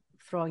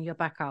throwing your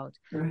back out.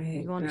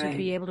 Right. You want to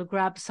be able to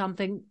grab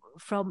something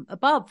from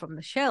above, from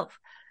the shelf.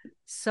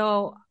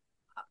 So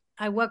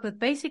I work with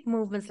basic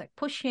movements like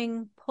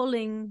pushing,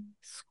 pulling,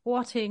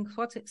 squatting.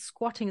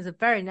 Squatting is a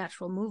very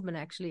natural movement,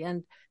 actually.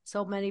 And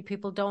so many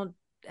people don't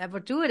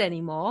ever do it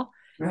anymore.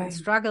 And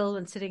struggle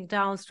when sitting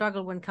down,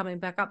 struggle when coming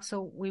back up.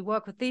 So we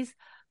work with these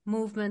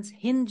movements.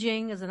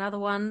 Hinging is another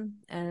one.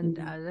 And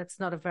that's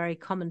not a very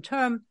common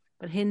term,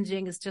 but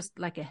hinging is just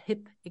like a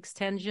hip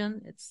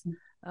extension. It's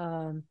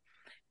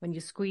when you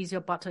squeeze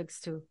your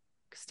buttocks to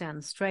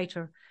stand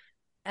straighter.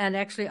 And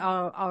actually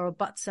our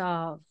butts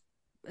are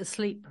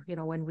asleep,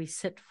 when we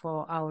sit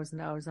for hours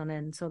and hours on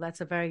end. So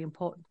that's a very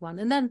important one.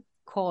 And then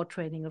core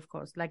training, of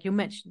course, like you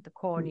mentioned, the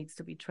core needs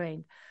to be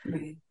trained.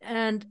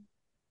 And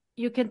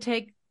you can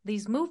take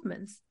these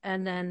movements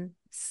and then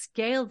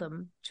scale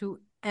them to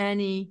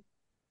any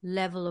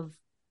level of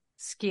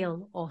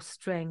skill or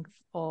strength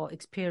or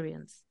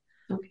experience.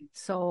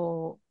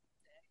 So,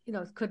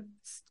 it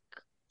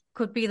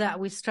could be that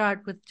we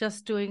start with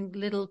just doing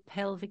little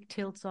pelvic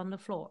tilts on the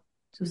floor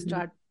to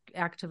start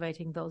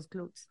activating those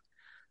glutes,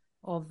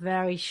 or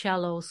very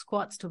shallow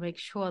squats to make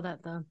sure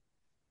that the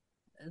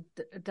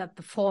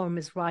form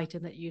is right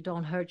and that you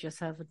don't hurt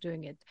yourself in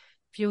doing it.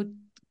 If you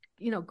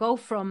go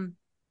from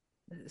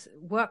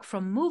work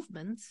from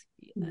movements,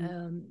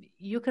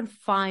 you can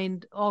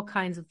find all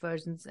kinds of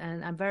versions,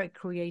 and I'm very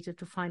creative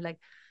to find like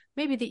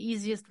maybe the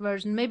easiest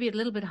version, maybe a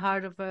little bit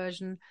harder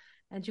version,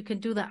 and you can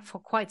do that for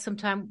quite some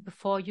time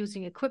before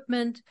using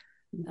equipment.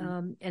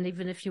 And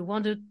even if you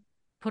want to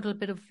put a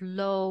bit of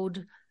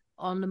load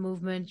on the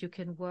movement, you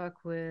can work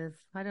with,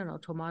 I don't know,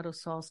 tomato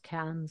sauce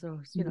cans,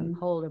 or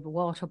hold a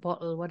water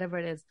bottle, whatever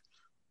it is.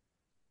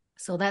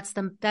 So that's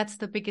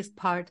the biggest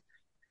part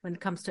when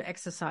it comes to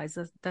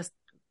exercises. That's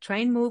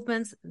train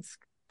movements and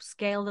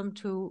scale them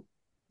to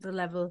the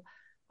level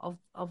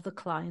of the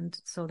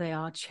client, so they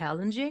are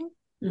challenging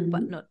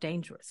but not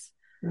dangerous.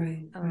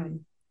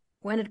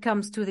 When it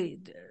comes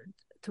to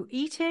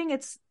eating,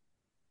 it's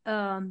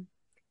a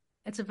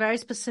very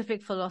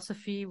specific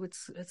philosophy.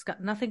 It's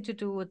got nothing to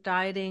do with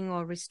dieting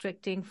or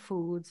restricting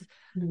foods.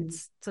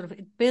 It's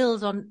it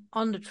builds on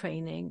the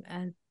training,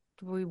 and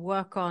we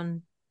work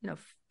on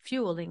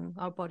fueling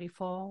our body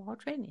for our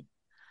training.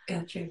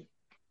 Gotcha.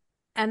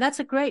 And that's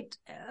a great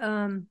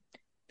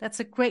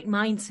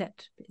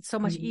mindset. It's so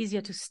much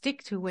easier to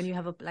stick to when you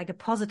have a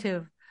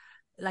positive,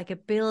 like a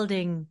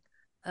building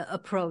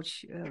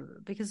approach,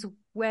 because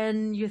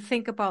when you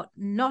think about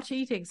not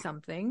eating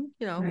something,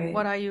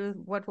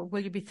 what will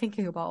you be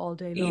thinking about all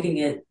day long? Eating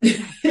it.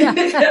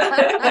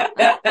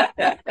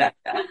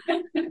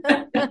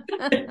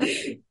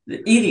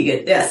 Eating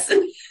it, yes.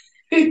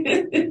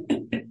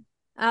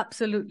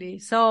 Absolutely.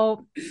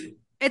 So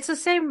it's the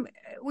same.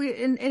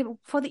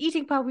 For the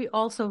eating part, we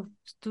also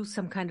do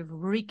some kind of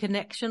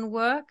reconnection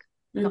work,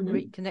 not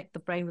reconnect the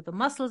brain with the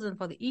muscles. And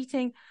for the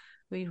eating,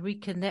 we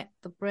reconnect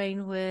the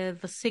brain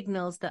with the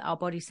signals that our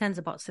body sends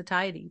about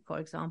satiety, for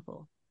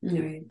example.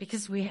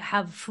 Because we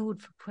have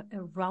food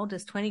around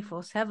us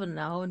 24/7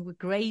 now, and we're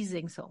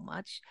grazing so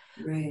much.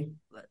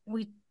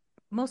 We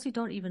mostly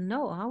don't even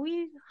know, are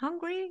we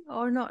hungry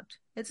or not?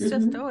 It's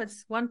just,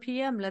 it's 1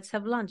 p.m. Let's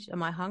have lunch.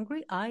 Am I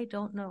hungry? I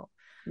don't know.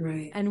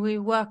 And we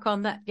work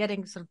on that,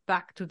 getting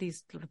back to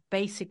these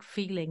basic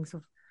feelings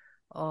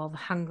of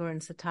hunger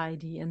and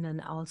satiety, and then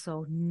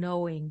also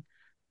knowing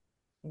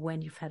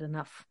when you've had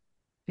enough.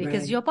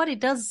 because your body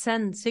does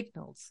send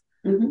signals,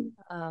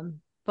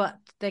 but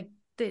they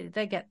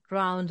get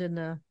drowned in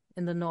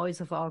the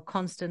noise of our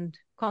constant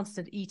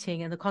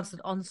eating and the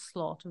constant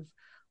onslaught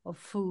of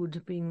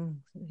food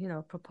being,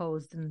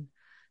 proposed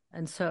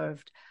and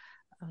served.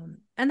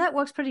 And that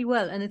works pretty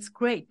well. And it's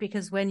great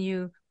because when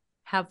you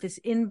have this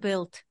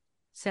inbuilt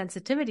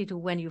sensitivity to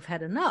when you've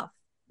had enough,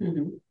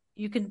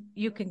 you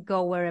can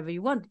go wherever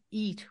you want,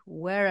 eat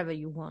wherever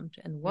you want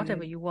and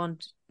whatever you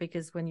want,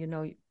 because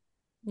when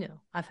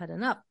I've had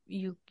enough,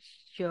 you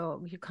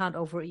can't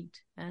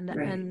overeat,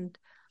 and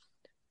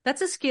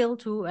that's a skill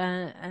too,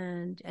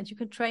 and you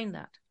can train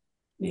that.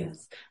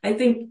 Yes, I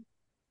think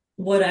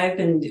what I've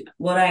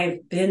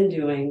been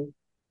doing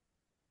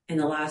in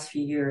the last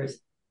few years,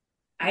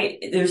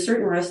 there's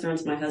certain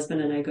restaurants my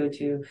husband and I go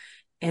to,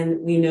 and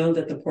we know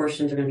that the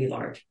portions are going to be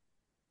large.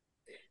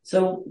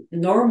 So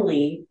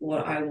normally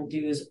what I will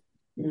do is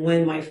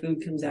when my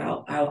food comes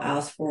out, I'll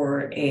ask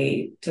for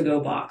a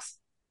to-go box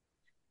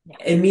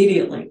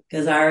immediately,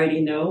 because I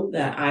already know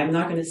that I'm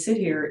not going to sit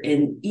here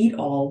and eat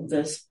all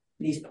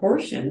these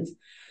portions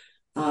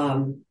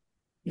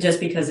just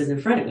because it's in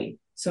front of me.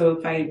 So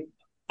if I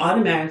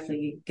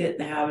automatically get in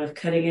the habit of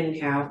cutting it in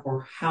half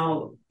or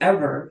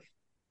however,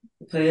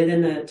 put it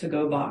in the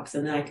to-go box,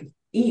 and then I can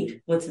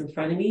eat what's in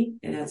front of me,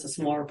 and that's a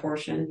smaller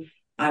portion,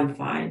 I'm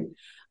fine.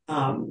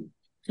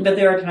 But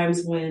there are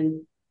times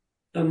when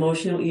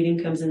emotional eating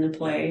comes into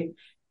play.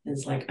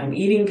 It's like I'm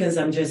eating because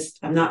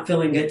I'm not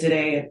feeling good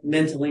today.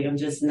 Mentally, I'm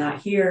just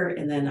not here.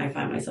 And then I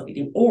find myself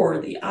eating.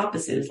 Or the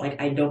opposite is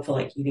like I don't feel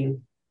like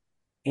eating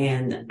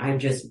and I'm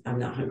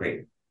not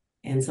hungry.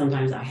 And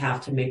sometimes I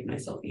have to make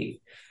myself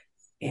eat.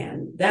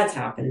 And that's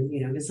happened,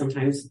 because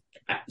sometimes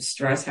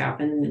stress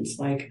happens. And it's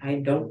like I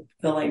don't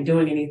feel like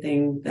doing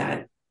anything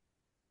that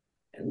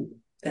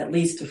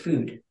leads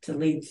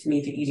leads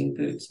me to eating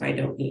food. So I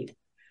don't eat.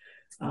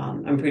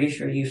 I'm pretty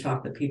sure you've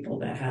talked to people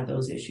that had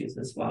those issues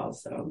as well.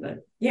 So,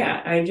 but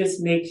yeah, I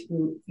just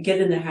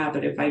get in the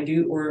habit. If I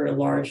do order a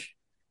large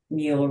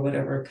meal or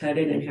whatever, cut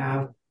it in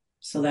half.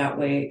 So that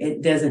way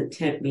it doesn't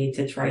tempt me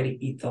to try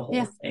to eat the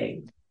whole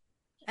thing.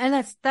 And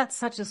that's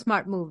such a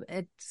smart move.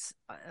 It's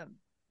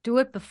do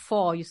it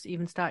before you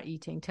even start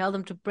eating. Tell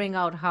them to bring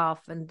out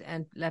half and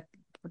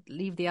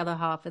leave the other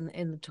half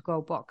in the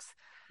to-go box.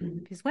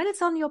 Because when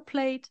it's on your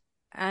plate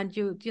and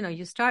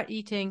you start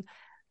eating,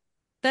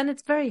 then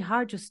it's very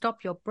hard to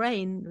stop your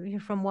brain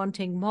from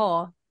wanting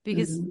more,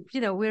 because,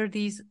 we're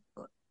these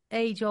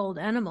age-old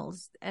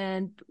animals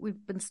and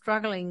we've been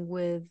struggling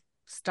with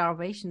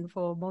starvation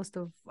for most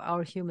of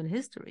our human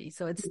history.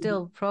 So it's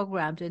still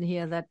programmed in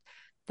here that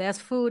there's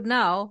food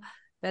now,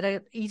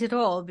 better eat it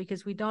all,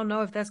 because we don't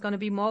know if there's going to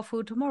be more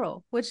food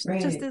tomorrow, which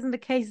just isn't the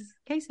case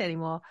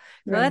anymore.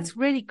 So that's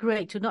really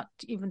great to not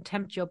even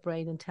tempt your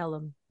brain and tell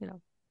them,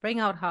 bring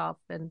out half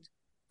and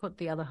put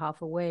the other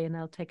half away and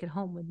I'll take it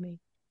home with me.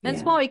 And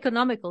it's more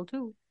economical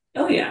too.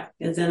 Oh yeah.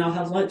 And then I'll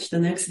have lunch the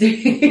next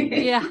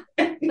day. Yeah.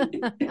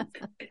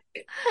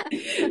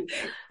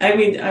 I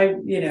mean,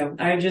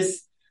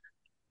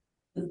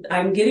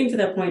 I'm getting to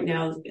that point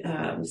now,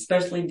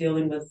 especially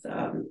dealing with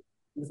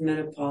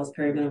menopause,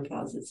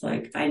 perimenopause. It's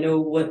like, I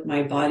know what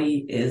my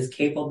body is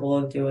capable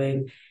of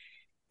doing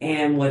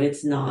and what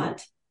it's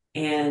not.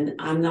 And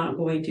I'm not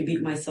going to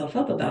beat myself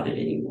up about it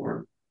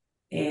anymore.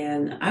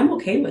 And I'm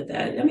okay with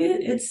that. I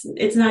mean,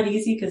 it's not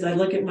easy, because I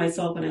look at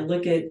myself and I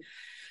look at,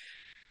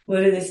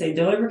 what do they say?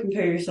 Don't ever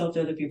compare yourself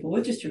to other people,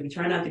 which is true. We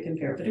try not to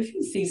compare. But if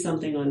you see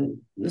something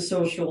on the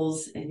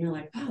socials and you're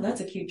like, wow,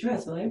 that's a cute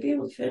dress. Will I be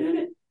able to fit in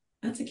it?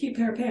 That's a cute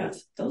pair of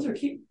pants. Those are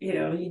cute.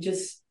 You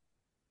just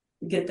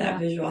get that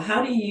visual.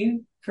 How do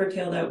you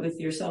curtail that with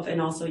yourself and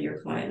also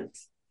your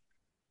clients?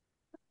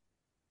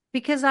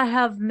 Because I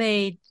have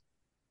made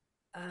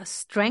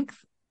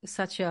strength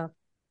such a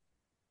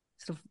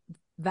sort of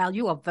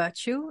value or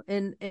virtue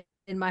in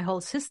my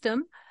whole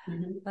system.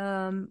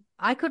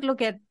 I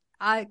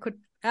could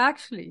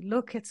actually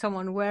look at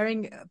someone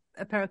wearing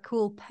a pair of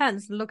cool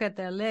pants and look at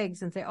their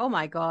legs and say, oh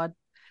my God,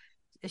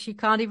 she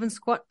can't even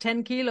squat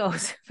 10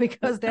 kilos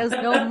because there's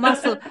no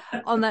muscle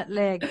on that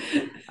leg.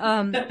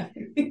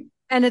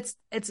 And it's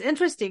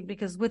interesting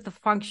because with the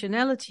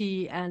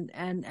functionality and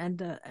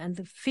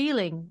the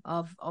feeling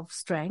of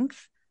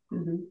strength,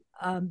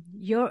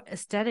 your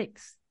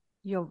aesthetics,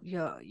 your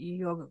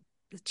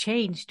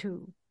change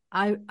too.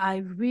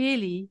 I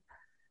really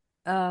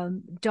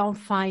don't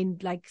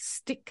find like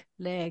stick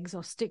legs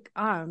or stick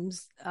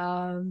arms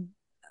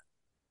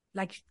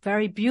like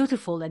very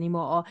beautiful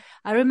anymore. Or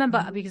I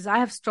remember because I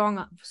have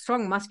strong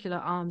muscular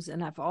arms,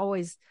 and I've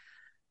always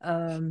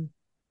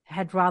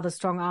had rather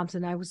strong arms,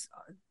 and I was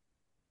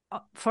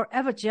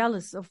forever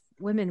jealous of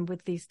women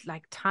with these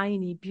like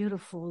tiny,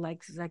 beautiful,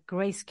 like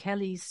Grace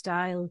Kelly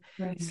style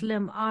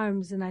slim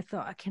arms. And I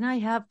thought, can I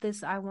have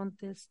this? I want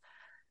this.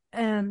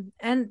 And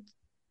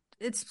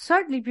it's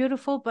certainly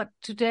beautiful, but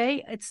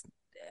today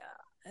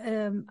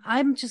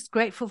I'm just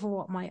grateful for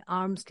what my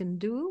arms can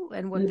do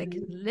and what they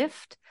can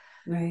lift.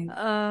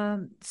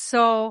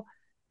 So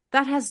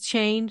that has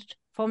changed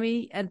for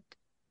me and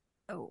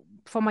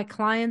for my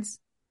clients.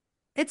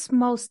 it's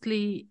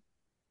mostly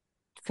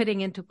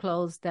fitting into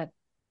clothes that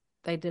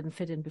they didn't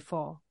fit in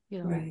before,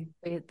 Right.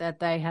 that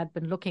they had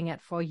been looking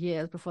at for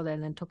years before they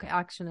then took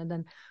action. And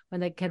then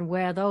when they can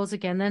wear those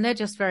again, then they're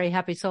just very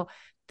happy. So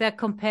they're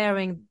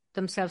comparing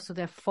themselves to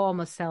their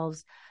former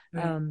selves,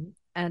 Right.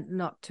 and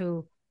not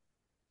to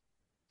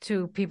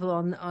people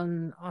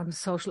on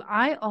social.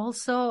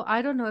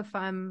 I don't know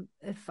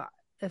if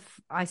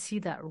I see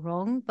that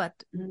wrong,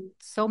 but Mm-hmm.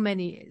 so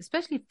many,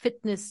 especially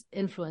fitness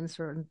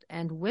influencers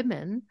and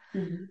women,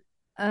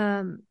 Mm-hmm.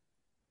 um,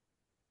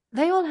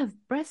 they all have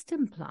breast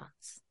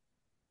implants.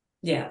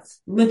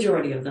 Yes.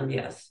 Majority of them.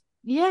 Yes.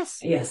 Yes.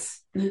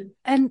 Yes.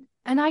 And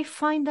I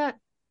find that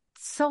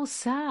so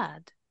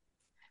sad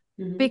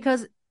Mm-hmm.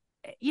 because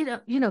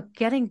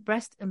getting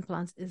breast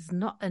implants is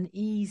not an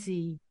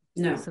easy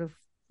No. sort of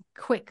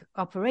quick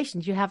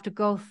operation. You have to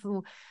go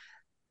through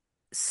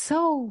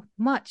so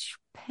much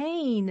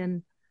pain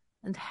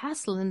and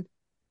hassle, and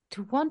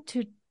to want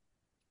to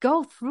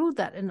go through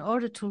that in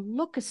order to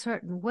look a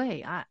certain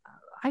way,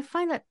 I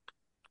find that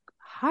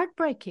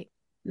heartbreaking.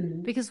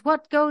 Mm-hmm. Because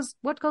what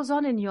goes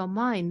on in your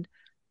mind?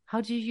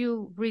 How do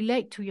you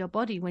relate to your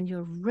body when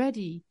you're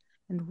ready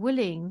and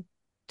willing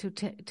to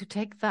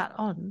take that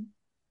on,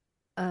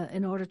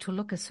 in order to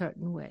look a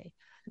certain way?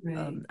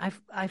 Right.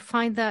 I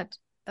find that,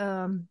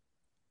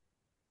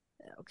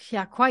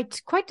 yeah,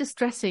 quite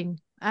distressing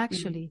Mm-hmm.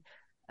 actually.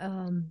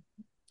 Um,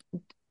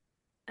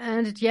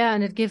 and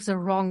it gives a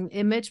wrong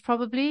image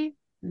probably,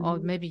 or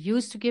Mm-hmm. maybe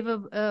used to give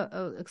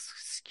a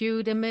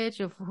skewed image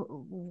of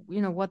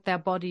what their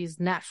bodies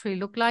naturally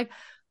look like.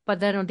 But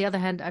then on the other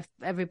hand,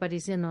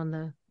 everybody's in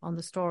on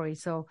the story,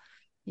 so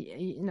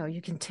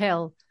you can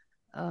tell,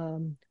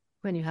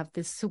 when you have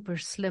this super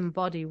slim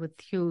body with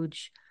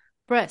huge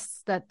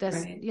breasts, that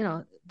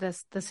Right.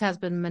 this has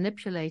been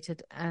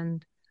manipulated.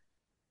 And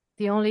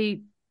the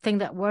only thing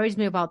that worries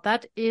me about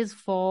that is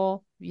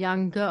for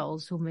young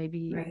girls who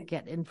maybe Right.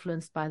 get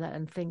influenced by that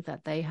and think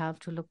that they have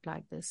to look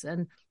like this.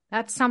 And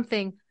that's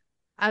something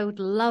I would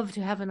love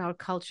to have in our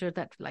culture,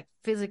 that like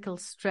physical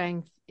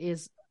strength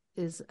is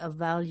a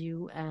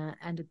value,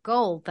 and a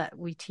goal that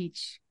we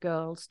teach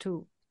girls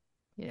too,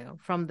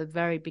 from the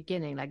very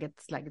beginning.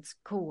 It's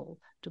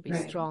cool to be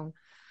Right. strong.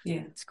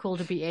 Yeah. It's cool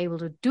to be able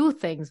to do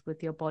things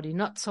with your body,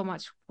 not so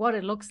much what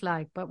it looks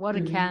like, but what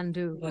it Mm-hmm. can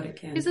do. What it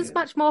can Because it's do.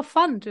 much more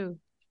fun too.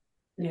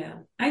 Yeah.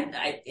 And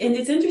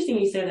it's interesting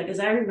you say that because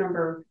I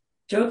remember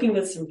joking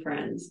with some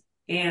friends,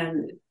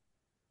 and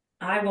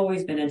I've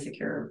always been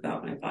insecure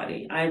about my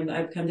body.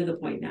 I've come to the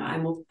point now.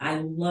 I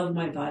love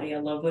my body. I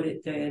love what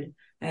it did.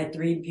 I had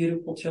three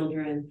beautiful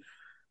children,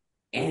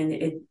 and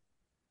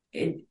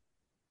it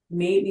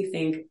made me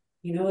think,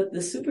 you know what,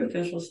 the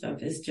superficial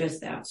stuff is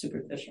just that,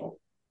 superficial.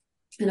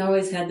 And I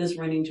always had this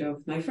running joke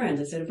with my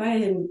friends. I said, if I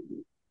didn't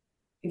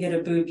get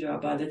a boob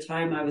job by the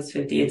time I was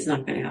 50, it's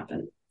not going to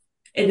happen.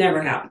 It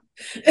never happened.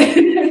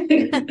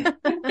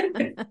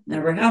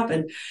 Never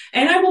happened.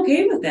 And I'm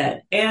okay with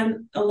that.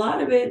 And a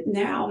lot of it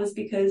now is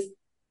because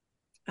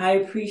I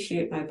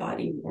appreciate my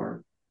body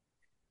more.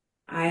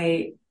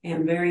 I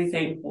am very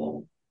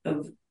thankful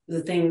of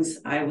the things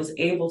I was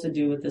able to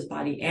do with this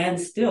body and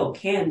still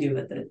can do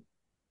with it.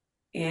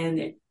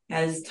 And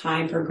as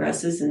time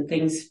progresses and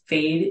things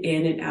fade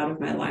in and out of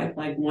my life,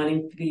 like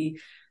wanting to be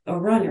a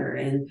runner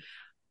and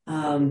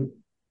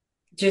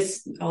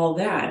just all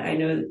that, I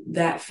know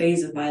that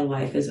phase of my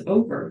life is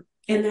over,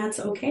 and that's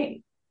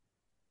okay.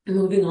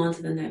 Moving on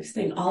to the next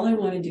thing. All I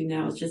want to do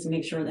now is just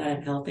make sure that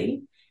I'm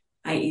healthy.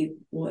 I eat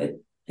what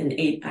an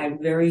eight. I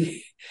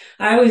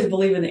always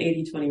believe in the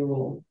 80-20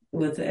 rule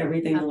with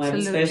everything in life,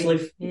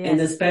 Absolutely. Yes.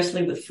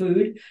 especially with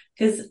food,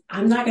 because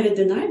I'm not going to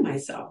deny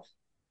myself.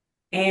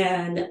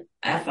 And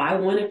if I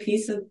want a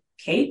piece of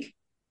cake,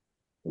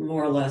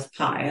 more or less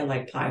pie, I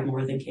like pie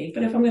more than cake,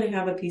 but if I'm going to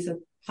have a piece of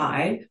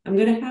pie, I'm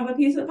going to have a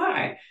piece of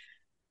pie.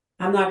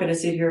 I'm not going to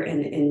sit here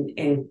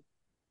and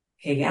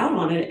pig out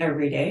on it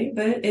every day,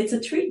 but it's a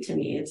treat to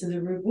me. It's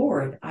a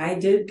reward. I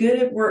did good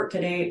at work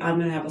today. I'm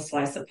going to have a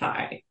slice of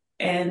pie.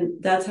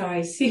 And that's how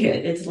I see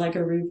it. It's like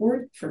a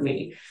reward for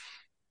me.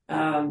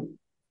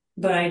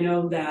 But I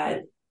know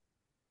that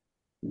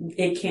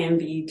it can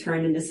be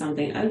turned into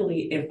something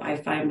ugly if I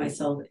find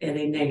myself in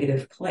a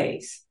negative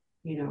place.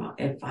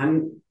 If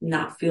I'm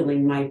not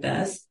feeling my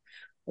best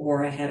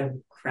or I had a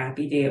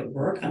crappy day at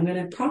work, I'm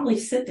going to probably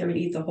sit there and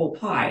eat the whole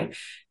pie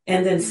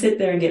and then sit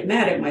there and get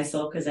mad at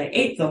myself because I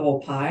ate the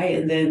whole pie.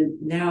 And then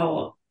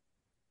now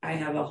I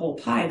have a whole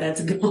pie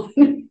that's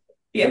gone.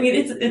 Yeah, I mean,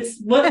 it's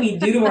what we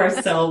do to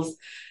ourselves,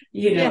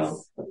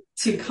 Yes.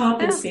 to Yeah.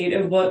 compensate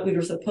of what we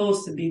were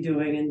supposed to be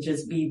doing and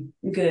just be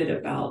good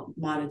about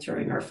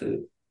monitoring our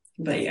food.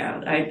 But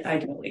yeah, I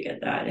totally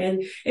get that.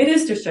 And it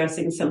is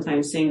distressing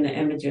sometimes seeing the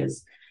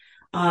images.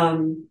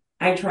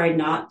 I try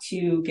not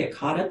to get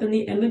caught up in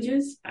the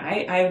images.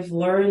 I've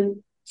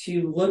learned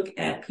to look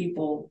at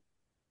people,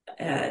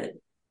 uh,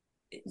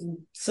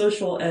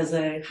 social as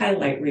a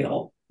highlight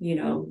reel.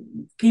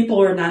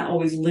 People are not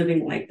always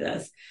living like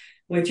this.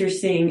 What you're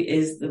seeing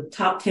is the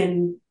top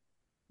 10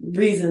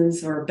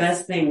 reasons or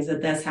best things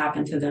that's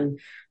happened to them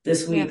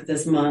this Yeah. week,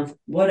 this month,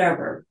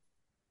 whatever.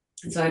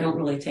 And so I don't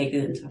really take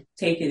it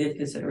into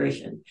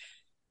consideration.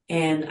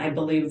 And I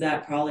believe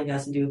that probably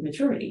has to do with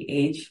maturity.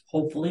 Age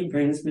hopefully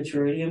brings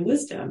maturity and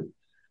wisdom.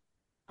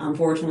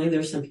 Unfortunately,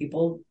 there's some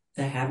people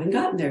that haven't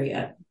gotten there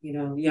yet,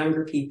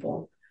 younger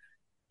people.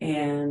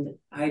 And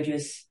I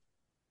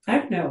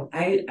don't know.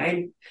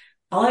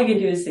 All I can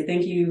do is say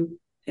thank you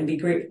and be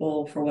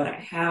grateful for what I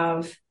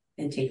have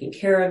and taking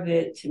care of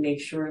it to make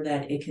sure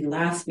that it can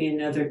last me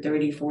another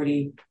 30,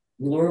 40,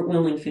 Lord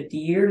willing, 50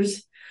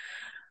 years.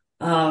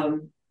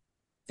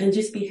 And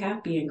just be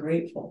happy and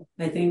grateful.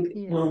 I think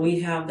when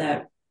we have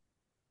that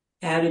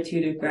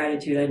attitude of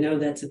gratitude, I know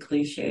that's a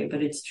cliche,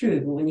 but it's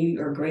true. When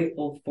you are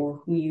grateful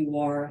for who you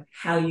are,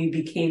 how you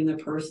became the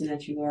person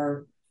that you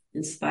are,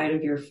 in spite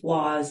of your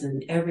flaws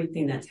and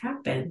everything that's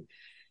happened,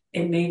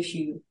 it makes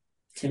you,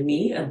 to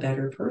me, a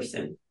better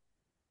person.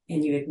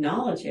 And you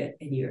acknowledge it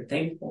and you're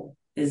thankful.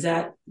 Is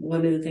that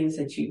one of the things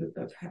that you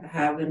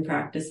have in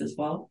practice as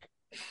well?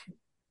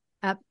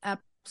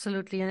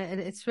 Absolutely. And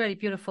it's really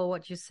beautiful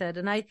what you said.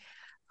 And I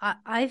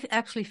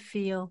actually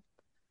feel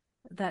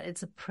that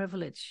it's a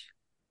privilege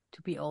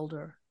to be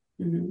older.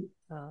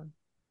 Mm-hmm.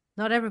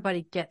 Not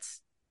everybody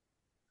gets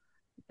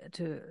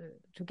to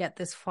get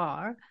this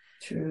far.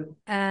 True.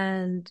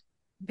 And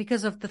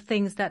because of the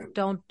things that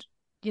don't,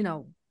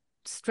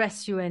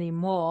 stress you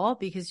anymore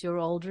because you're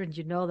older and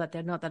you know that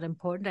they're not that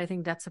important, I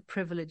think that's a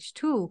privilege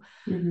too.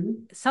 Mm-hmm.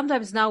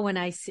 Sometimes now when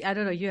I see, I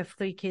don't know, you have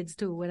 3 kids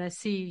too, when I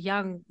see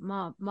young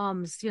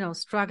moms,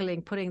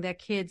 struggling, putting their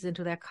kids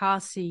into their car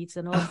seats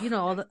and all,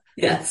 all the,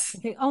 yes.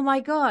 I think, oh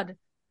my God,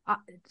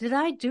 did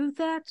I do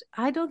that?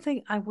 I don't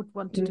think I would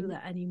want to do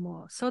that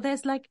anymore. So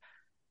there's like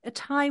a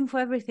time for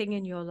everything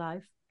in your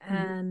life.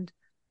 And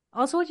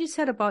also what you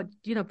said about,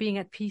 being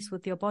at peace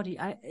with your body,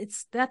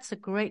 that's a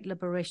great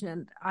liberation.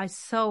 And I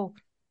so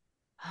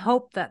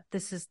hope that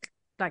this is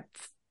like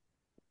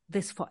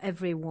this for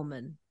every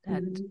woman,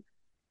 that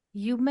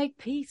you make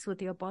peace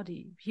with your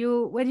body.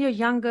 When you're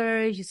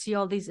younger, you see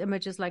all these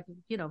images like,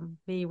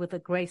 me with the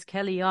Grace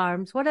Kelly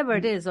arms, whatever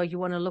it is, or you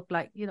want to look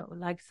like,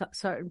 like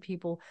certain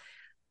people.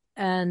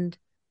 And,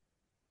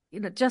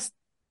 just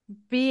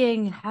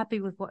being happy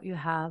with what you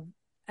have.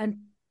 And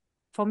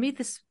for me,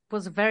 this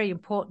was a very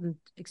important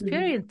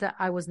experience that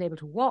I wasn't able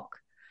to walk.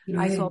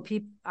 Right.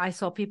 I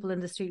saw people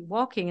in the street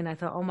walking and I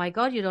thought, oh my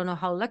God, you don't know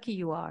how lucky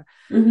you are.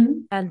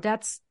 And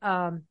that's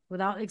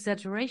without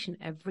exaggeration,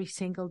 every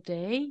single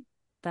day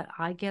that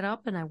I get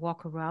up and I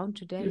walk around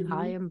today,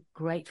 I am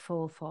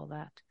grateful for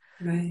that.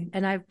 Right.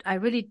 And I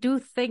really do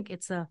think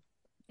it's a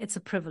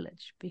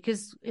privilege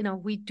because,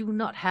 we do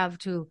not have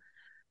to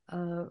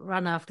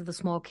run after the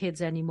small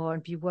kids anymore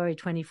and be worried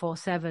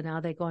 24/7.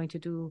 Are they going to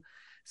do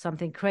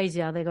something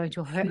crazy? Are they going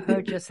to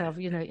hurt yourself?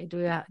 Do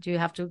you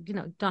have to,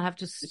 don't have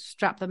to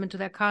strap them into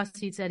their car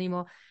seats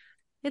anymore.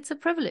 It's a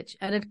privilege.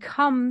 And it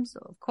comes,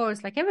 of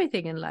course, like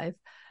everything in life,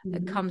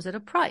 it comes at a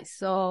price.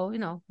 So,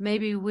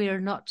 maybe we're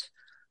not,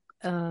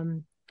 I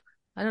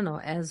don't know,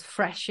 as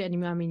fresh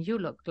anymore. I mean, you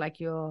look like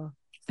you're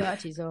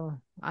 30, so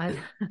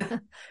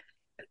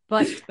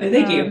but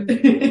thank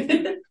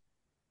you.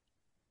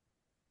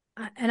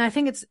 And I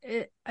think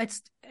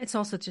it's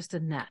also just a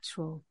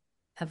natural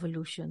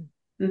evolution.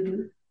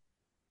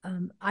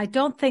 I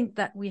don't think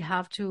that we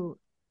have to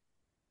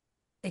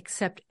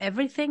accept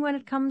everything when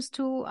it comes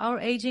to our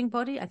aging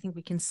body. I think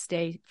we can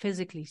stay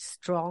physically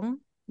strong.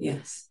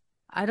 Yes.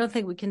 I don't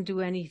think we can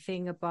do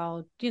anything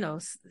about,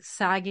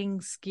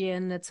 sagging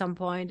skin at some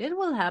point. It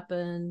will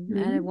happen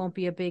and it won't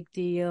be a big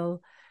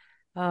deal.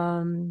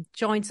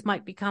 Joints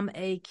might become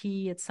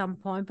achy at some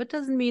point, but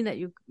doesn't mean that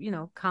you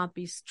can't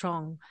be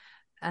strong.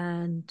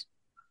 And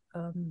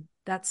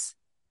that's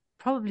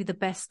probably the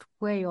best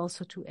way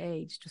also to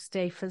age, to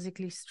stay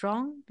physically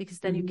strong, because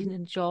then you can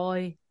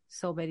enjoy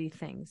so many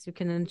things. You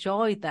can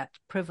enjoy that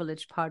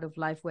privileged part of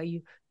life where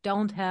you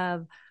don't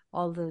have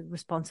all the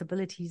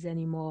responsibilities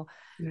anymore.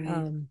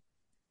 Right.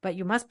 But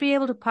you must be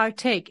able to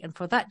partake. And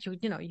for that,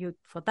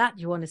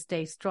 you want to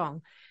stay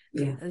strong.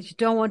 Yeah. You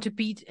don't want to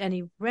beat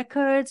any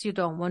records. You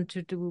don't want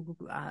to do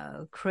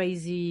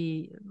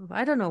crazy,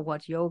 I don't know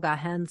what, yoga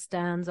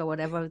handstands or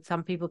whatever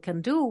some people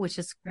can do, which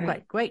is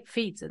quite great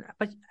feats.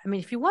 But I mean,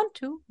 if you want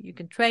to, you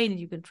can train and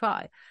you can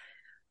try.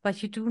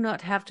 But you do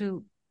not have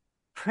to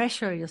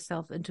pressure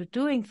yourself into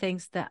doing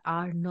things that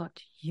are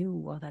not you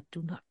or that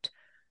do not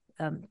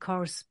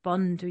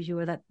correspond to you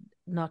or that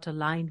not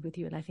aligned with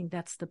you. And I think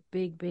that's the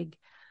big, big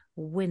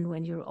win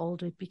when you're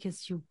older,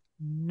 because you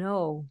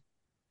know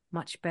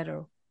much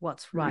better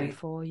what's right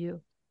for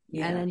you.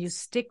 Yes. And then you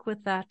stick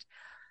with that.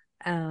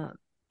 And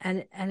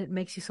it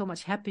makes you so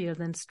much happier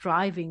than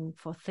striving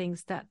for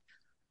things that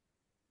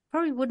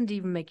probably wouldn't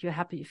even make you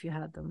happy if you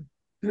had them.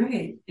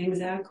 Right,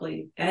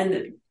 exactly.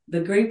 And the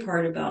great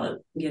part about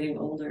getting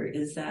older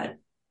is that,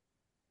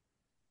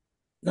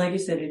 like you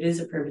said, it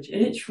is a privilege,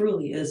 and it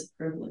truly is a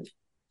privilege.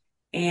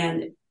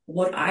 And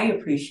what I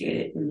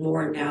appreciate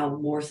more now,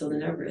 more so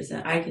than ever, is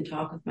that I can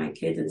talk with my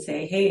kids and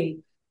say, hey,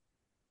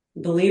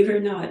 believe it or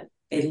not,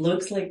 it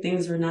looks like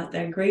things are not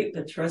that great,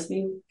 but trust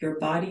me, your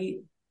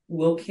body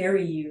will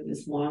carry you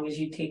as long as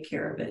you take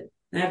care of it.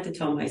 And I have to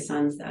tell my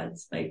sons that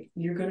it's like,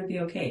 you're going to be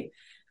okay.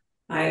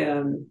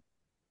 I,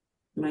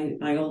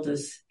 my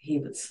oldest,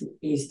 he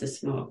used to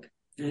smoke.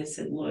 And I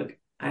said, look,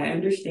 I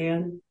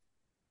understand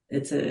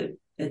it's a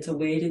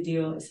way to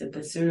deal. I said,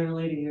 but sooner or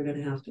later, you're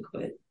going to have to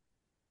quit.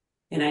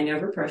 And I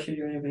never pressured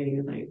or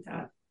anything like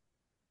that.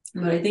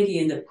 But I think he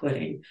ended up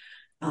quitting.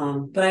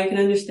 But I can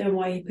understand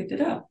why he picked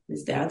it up.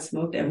 His dad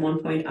smoked. At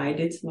one point, I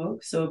did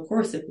smoke. So, of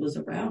course, it was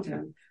around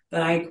him.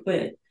 But I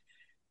quit.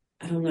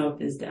 I don't know if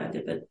his dad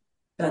did, but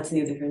that's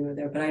neither here nor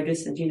there. But I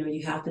just said,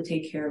 you have to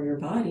take care of your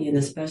body. And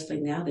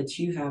especially now that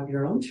you have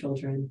your own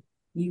children,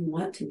 you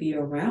want to be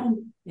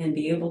around and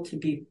be able to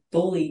be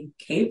fully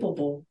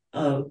capable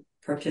of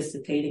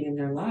participating in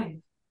their life.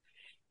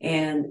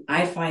 And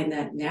I find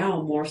that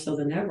now more so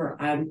than ever,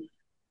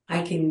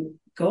 I can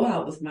go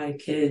out with my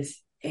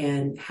kids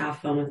and have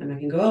fun with them. I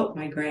can go out with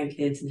my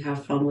grandkids and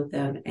have fun with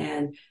them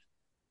and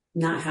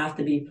not have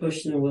to be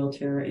pushed in a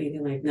wheelchair or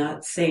anything, like,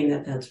 not saying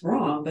that that's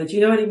wrong, but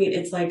you know what I mean?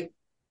 It's like,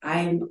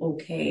 I'm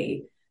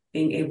okay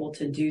being able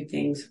to do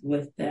things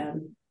with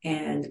them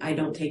and I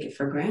don't take it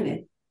for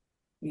granted.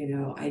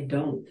 I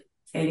don't.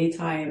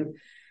 Anytime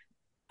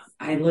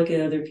I look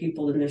at other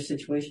people in their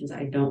situations,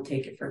 I don't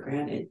take it for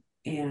granted.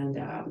 And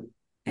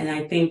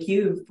I thank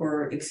you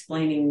for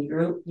explaining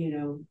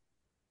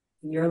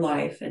your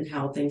life and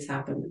how things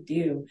happen with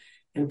you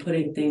and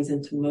putting things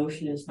into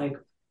motion. Is like,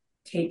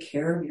 take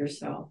care of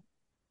yourself.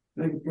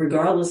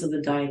 Regardless of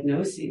the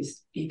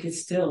diagnoses, you could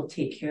still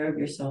take care of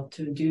yourself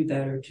to do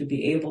better, to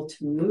be able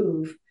to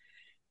move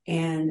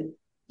and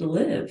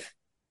live.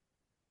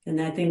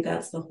 And I think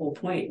that's the whole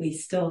point. We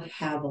still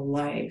have a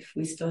life.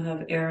 We still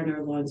have air in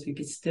our lungs. We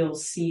could still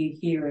see,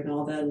 hear, and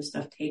all that other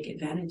stuff. Take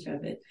advantage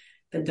of it,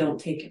 but don't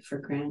take it for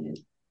granted.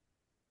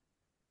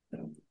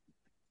 So,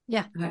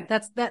 yeah,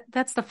 that's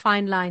the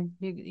fine line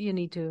you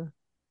need to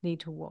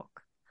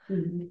walk.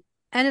 Mm-hmm.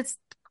 And it's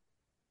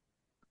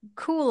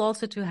cool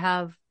also to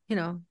have,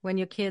 when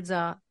your kids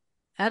are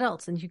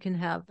adults and you can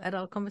have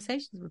adult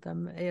conversations with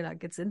them.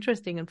 Like, it's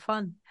interesting and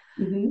fun.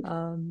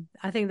 Mm-hmm.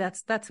 I think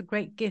that's a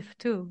great gift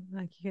too.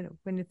 Like,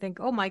 when you think,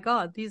 oh my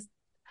God,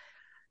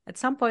 at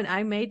some point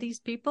I made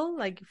these people,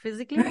 like,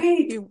 physically,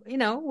 Right.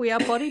 we are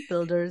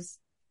bodybuilders.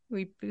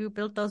 We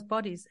built those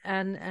bodies,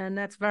 and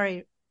that's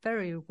very,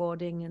 very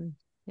rewarding. And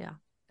yeah,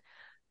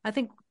 I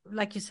think,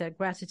 like you said,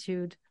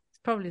 gratitude is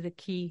probably the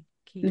key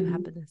to Mm-hmm.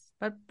 happiness,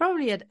 but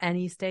probably at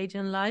any stage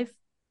in life,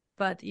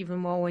 but even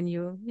more when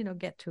you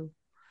get to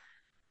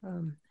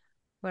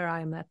where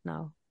I am at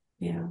now.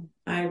 Yeah,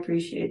 I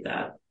appreciate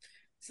that.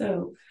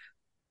 So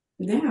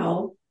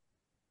now,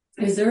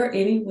 is there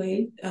any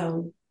way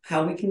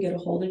how we can get a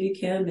hold of you,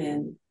 Kim,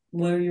 and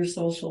what are your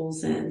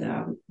socials,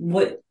 and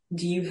what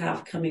do you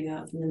have coming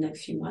up in the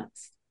next few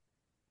months?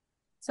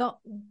 So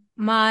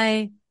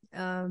my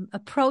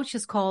approach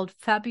is called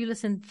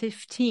Fabulous in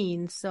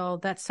 15. So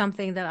that's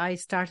something that I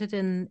started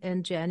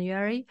in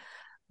January,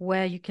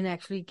 where you can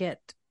actually get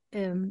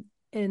in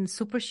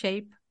super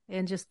shape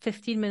in just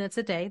 15 minutes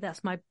a day.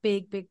 That's my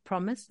big, big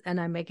promise.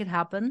 And I make it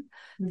happen.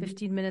 Mm-hmm.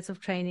 15 minutes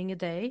of training a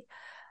day.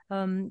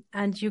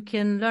 And you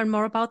can learn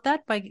more about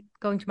that by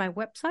going to my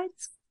website,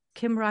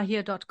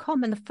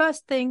 kimrahir.com. And the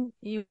first thing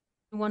you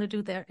want to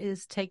do there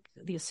is take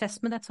the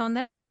assessment that's on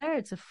there.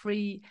 It's a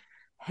free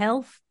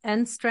health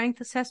and strength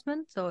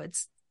assessment. So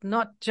it's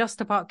not just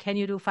about, can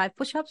you do 5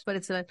 push-ups, but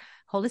it's a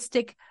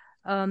holistic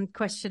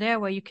questionnaire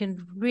where you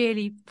can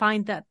really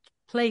find that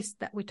place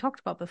that we talked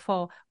about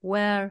before,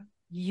 where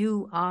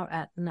you are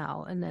at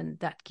now. And then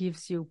that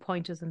gives you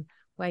pointers and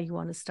where you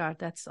want to start.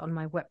 That's on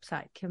my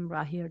website,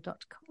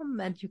 kimrahir.com.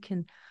 And you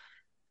can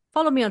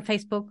follow me on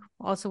Facebook,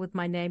 also with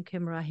my name,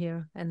 Kim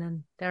Rahir. And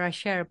then there I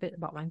share a bit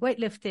about my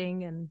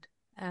weightlifting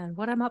and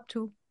what I'm up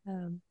to.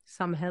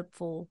 Some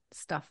helpful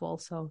stuff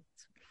also.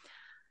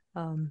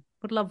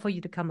 Would love for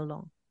you to come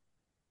along.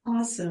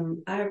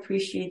 Awesome. I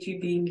appreciate you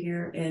being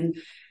here, and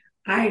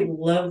I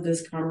love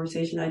this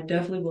conversation. I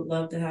definitely would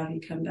love to have you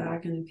come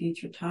back in a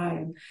future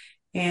time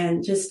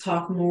and just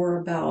talk more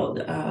about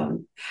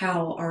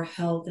how our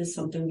health is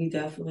something we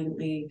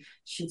definitely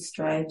should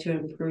strive to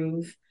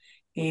improve,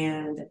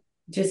 and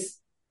just,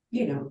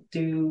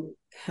 do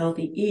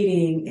healthy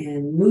eating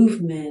and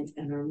movement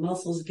and our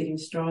muscles getting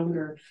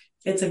stronger.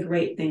 It's a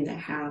great thing to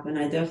have. And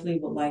I definitely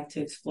would like to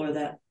explore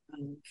that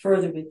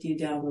further with you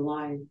down the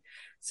line.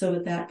 So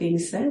with that being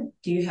said,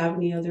 do you have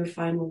any other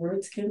final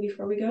words, Kim,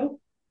 before we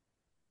go?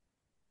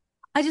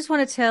 I just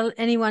want to tell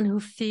anyone who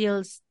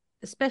feels,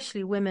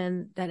 especially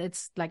women, that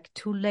it's like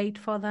too late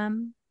for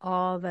them,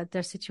 or that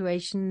their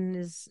situation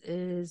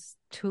is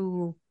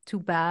too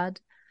bad,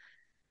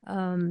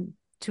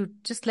 to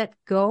just let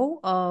go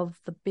of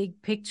the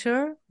big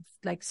picture,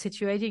 like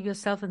situating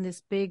yourself in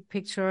this big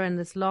picture and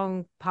this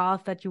long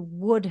path that you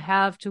would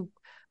have to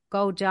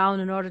go down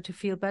in order to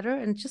feel better,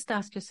 and just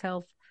ask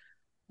yourself,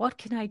 what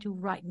can I do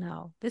right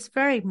now, this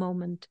very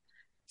moment?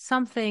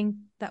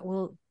 Something that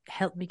will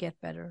help me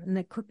get better. And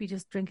it could be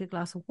just drink a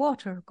glass of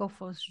water, go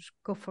for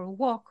a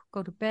walk,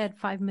 go to bed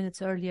 5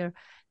 minutes earlier,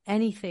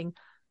 anything.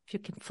 If you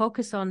can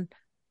focus on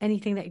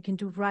anything that you can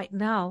do right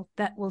now,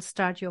 that will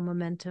start your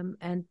momentum.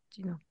 And,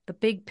 the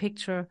big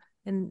picture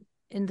in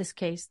this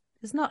case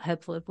is not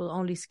helpful. It will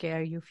only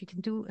scare you. If you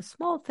can do a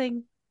small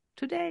thing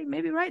today,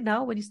 maybe right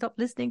now, when you stop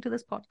listening to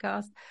this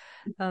podcast,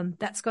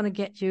 that's going to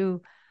get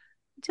you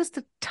just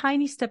a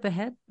tiny step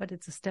ahead, but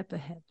it's a step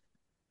ahead.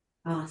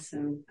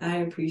 Awesome. I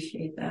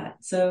appreciate that.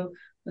 So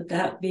with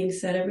that being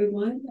said,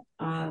 everyone,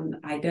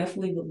 I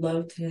definitely would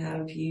love to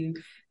have you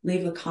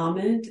leave a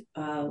comment,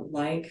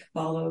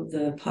 follow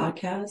the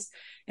podcast.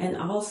 And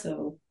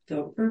also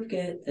don't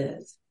forget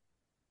this.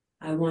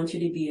 I want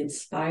you to be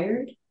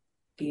inspired,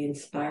 be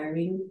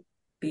inspiring,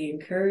 be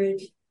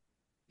encouraged,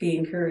 be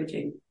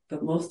encouraging.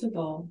 But most of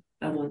all,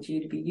 I want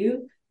you to be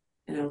you,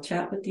 and I'll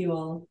chat with you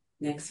all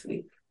next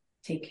week.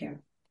 Take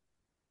care.